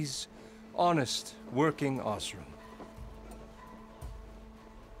of these honest, working Oseram.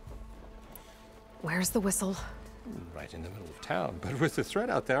 Where's the whistle? Right in the middle of town, but with the threat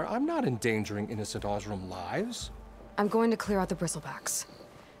out there, I'm not endangering innocent Oseram lives. I'm going to clear out the bristlebacks.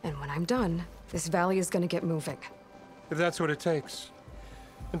 And when I'm done, this valley is going to get moving. If that's what it takes.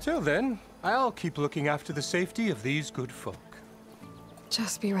 Until then, I'll keep looking after the safety of these good folk.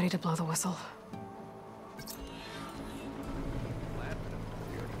 Just be ready to blow the whistle.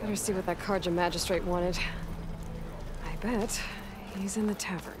 Better see what that Carja magistrate wanted. I bet he's in the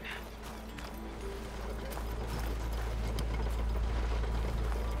tavern.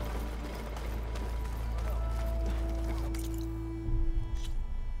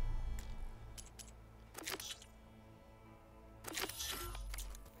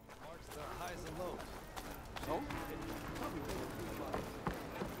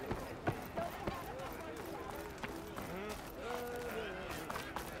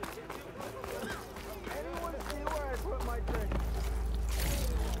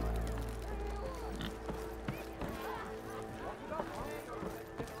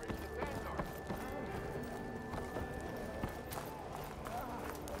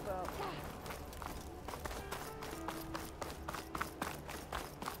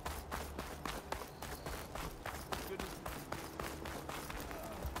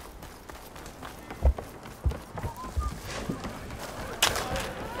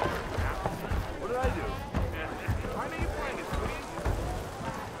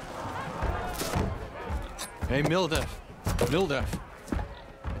 Hey, Mildef. Mildef.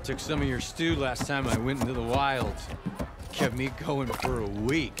 I took some of your stew last time I went into the wilds. Kept me going for a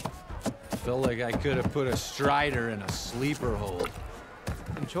week. Felt like I could have put a strider in a sleeper hold.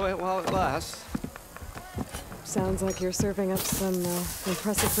 Enjoy it while it lasts. Sounds like you're serving up some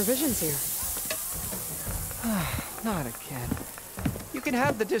impressive provisions here. Not again. You can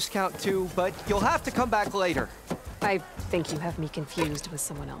have the discount too, but you'll have to come back later. I think you have me confused with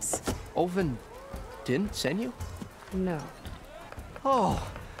someone else. Olvin didn't send you? No. Oh,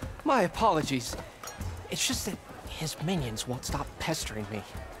 my apologies. It's just that his minions won't stop pestering me.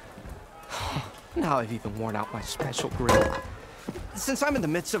 Now I've even worn out my special grill. Since I'm in the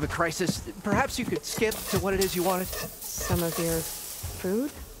midst of a crisis, perhaps you could skip to what it is you wanted? Some of your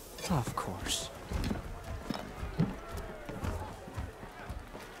food? Of course.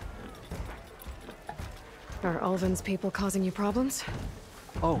 Are Ulvin's people causing you problems?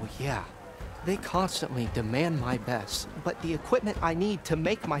 Oh, yeah. They constantly demand my best, but the equipment I need to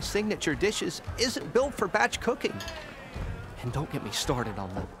make my signature dishes isn't built for batch cooking. And don't get me started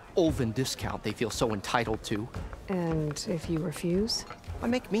on the Ulvin discount they feel so entitled to. And if you refuse? I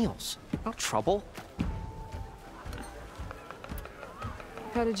make meals, not trouble.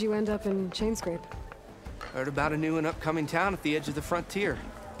 How did you end up in Chainscrape? Heard about a new and upcoming town at the edge of the frontier.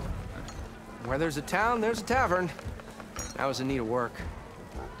 Where there's a town, there's a tavern. I was in need of work.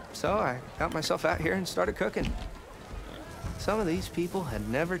 So I got myself out here and started cooking. Some of these people had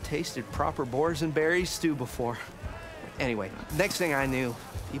never tasted proper boars and berries stew before. Anyway, next thing I knew,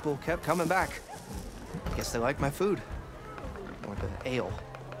 people kept coming back. Guess they liked my food. Or the ale.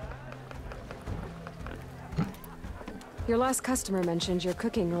 Your last customer mentioned your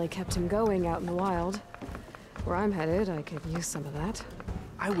cooking really kept him going out in the wild. Where I'm headed, I could use some of that.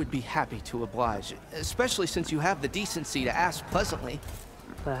 I would be happy to oblige, especially since you have the decency to ask pleasantly.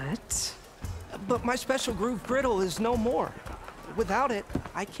 But my special groove griddle is no more. Without it,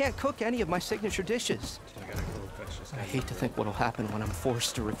 I can't cook any of my signature dishes. I hate to think what'll happen when I'm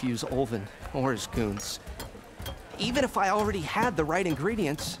forced to refuse Ulvin or his goons. Even if I already had the right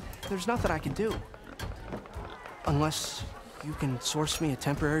ingredients, there's nothing I can do. Unless you can source me a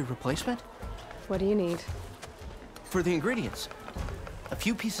temporary replacement? What do you need? For the ingredients. A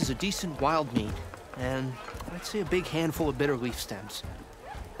few pieces of decent wild meat, and I'd say a big handful of bitter leaf stems.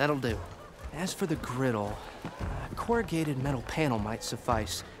 That'll do. As for the griddle, a corrugated metal panel might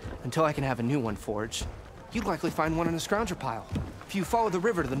suffice until I can have a new one forged. You'd likely find one in a scrounger pile, if you follow the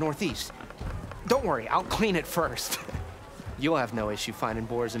river to the northeast. Don't worry, I'll clean it first. You'll have no issue finding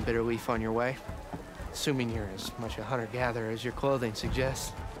boars and bitter leaf on your way. Assuming you're as much a hunter-gatherer as your clothing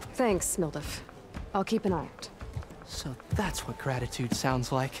suggests. Thanks, Mildef. I'll keep an eye out. So that's what gratitude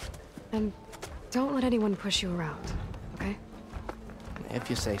sounds like. And don't let anyone push you around, okay? If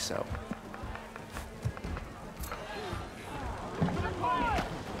you say so.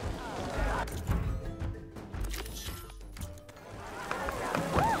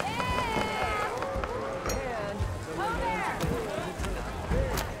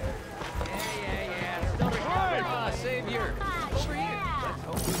 Savior! Over here! Let's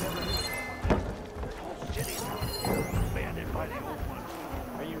hope we never meet. Abandoned by the old one.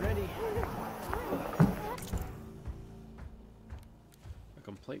 Are you ready? A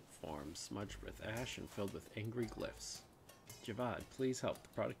complaint form smudged with ash and filled with angry glyphs. Javad, please help. The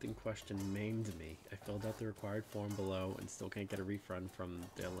product in question maimed me. I filled out the required form below and still can't get a refund from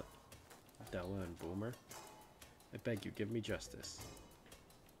Della and Boomer. I beg you, give me justice.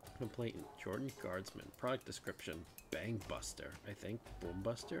 Complainant, Jordan Guardsman. Product description, Bang Buster, I think. Boom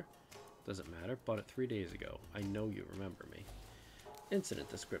Buster? Doesn't matter, bought it 3 days ago. I know you remember me. Incident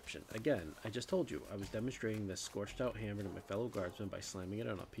description. Again, I just told you, I was demonstrating this scorched out hammer to my fellow guardsman by slamming it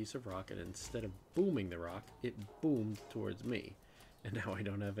on a piece of rock, and instead of booming the rock, it boomed towards me. And now I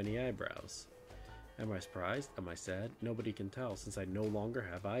don't have any eyebrows. Am I surprised? Am I sad? Nobody can tell, since I no longer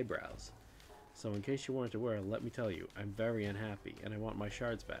have eyebrows. So in case you wanted to wear, let me tell you, I'm very unhappy, and I want my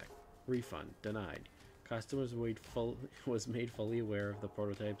shards back. Refund. Denied. Customer was made fully aware of the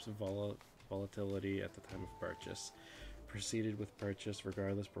prototype's volatility at the time of purchase. Proceeded with purchase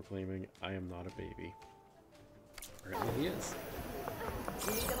regardless, proclaiming, I am not a baby. Apparently he is.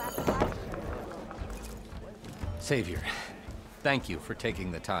 Savior, thank you for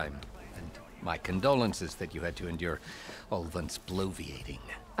taking the time. And my condolences that you had to endure Ulvin's bloviating.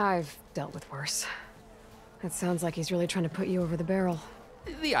 I've dealt with worse. It sounds like he's really trying to put you over the barrel.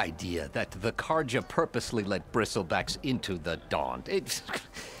 The idea that the Carja purposely let bristlebacks into the Daunt,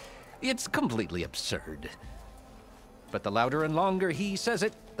 it's completely absurd. But the louder and longer he says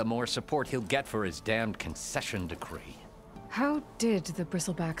it, the more support he'll get for his damned concession decree. How did the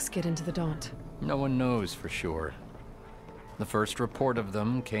bristlebacks get into the Daunt? No one knows for sure. The first report of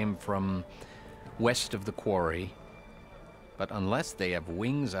them came from west of the quarry. But unless they have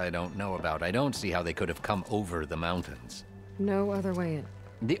wings I don't know about, I don't see how they could have come over the mountains. No other way in.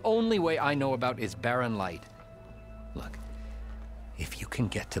 The only way I know about is Barren Light. Look, if you can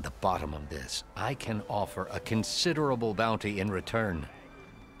get to the bottom of this, I can offer a considerable bounty in return.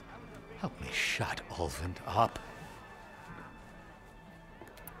 Help me shut Ulvund up.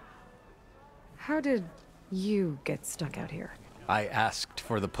 How did you get stuck out here? I asked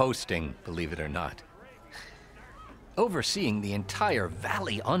for the posting, believe it or not. Overseeing the entire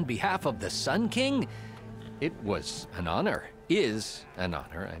valley on behalf of the Sun King? It was an honor. Is an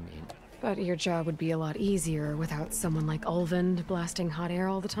honor, I mean. But your job would be a lot easier without someone like Ulvund blasting hot air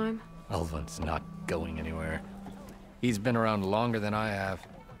all the time? Ulvund's not going anywhere. He's been around longer than I have.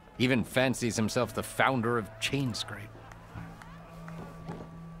 Even fancies himself the founder of Chainscrape.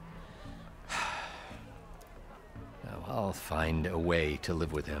 Now, I'll find a way to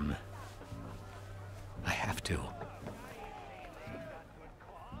live with him. I have to.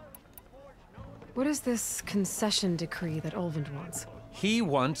 What is this concession decree that Ulvund wants? He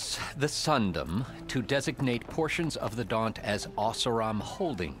wants the Sundom to designate portions of the Daunt as Oseram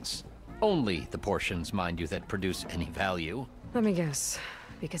holdings. Only the portions, mind you, that produce any value. Let me guess.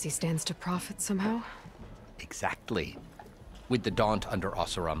 Because he stands to profit somehow? Exactly. With the Daunt under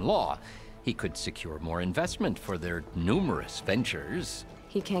Oseram law, he could secure more investment for their numerous ventures.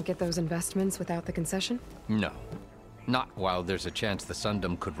 He can't get those investments without the concession? No. Not while there's a chance the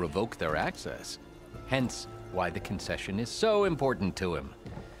Sundom could revoke their access. Hence, why the concession is so important to him.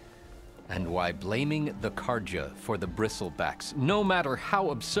 And why blaming the Carja for the Bristlebacks, no matter how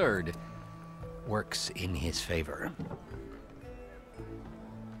absurd, works in his favor.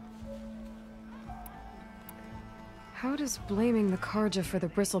 How does blaming the Carja for the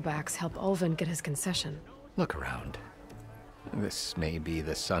Bristlebacks help Ulvund get his concession? Look around. This may be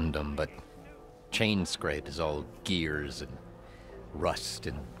the Sundom, but Chainscrape is all gears and rust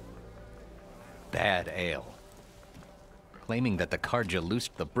and bad ale. Claiming that the Carja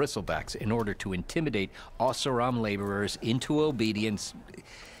loosed the Bristlebacks in order to intimidate Oseram laborers into obedience.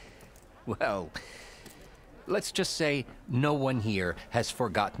 Well, let's just say no one here has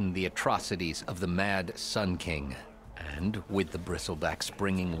forgotten the atrocities of the Mad Sun King. And with the Bristlebacks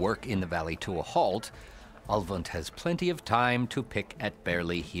bringing work in the valley to a halt, Ulvund has plenty of time to pick at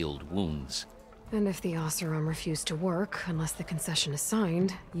barely healed wounds. And if the Oseram refuse to work, unless the concession is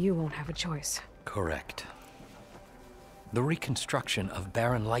signed, you won't have a choice. Correct. The reconstruction of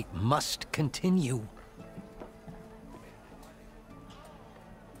Barren Light must continue.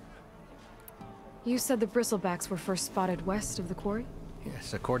 You said the Bristlebacks were first spotted west of the quarry?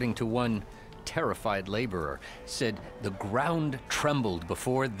 Yes, according to one terrified laborer, said the ground trembled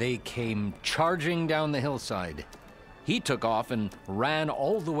before they came charging down the hillside. He took off and ran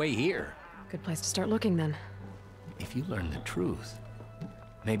all the way here. Good place to start looking, then. If you learn the truth,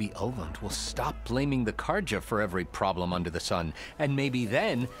 maybe Ulvund will stop blaming the Carja for every problem under the sun, and maybe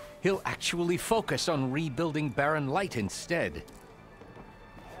then he'll actually focus on rebuilding Barren Light instead.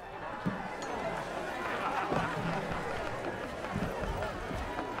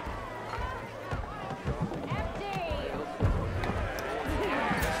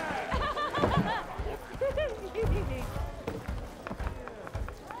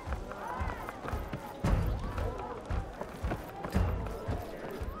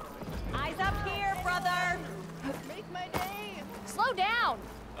 Eyes up here, brother! Make my day! Slow down!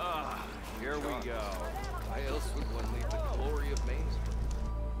 Here we go. Why else would one leave the glory of Maze?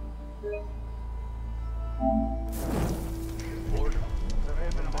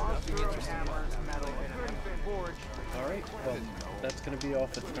 Alright, well, that's going to be all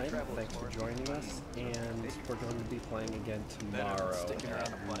for tonight. Thanks for joining us, and we're going to be playing again tomorrow at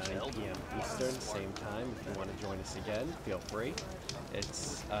 9 p.m. Eastern, same time. If you want to join us again, feel free.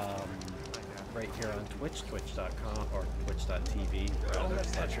 It's right here on Twitch, twitch.com or twitch.tv,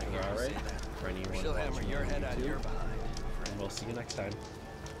 /Ferrari, for anyone watching on YouTube. And we'll see you next time.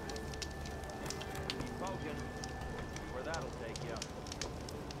 Where that'll take you.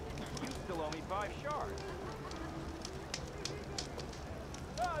 You still owe me 5 shards.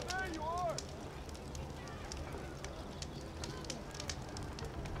 Ah, there you are!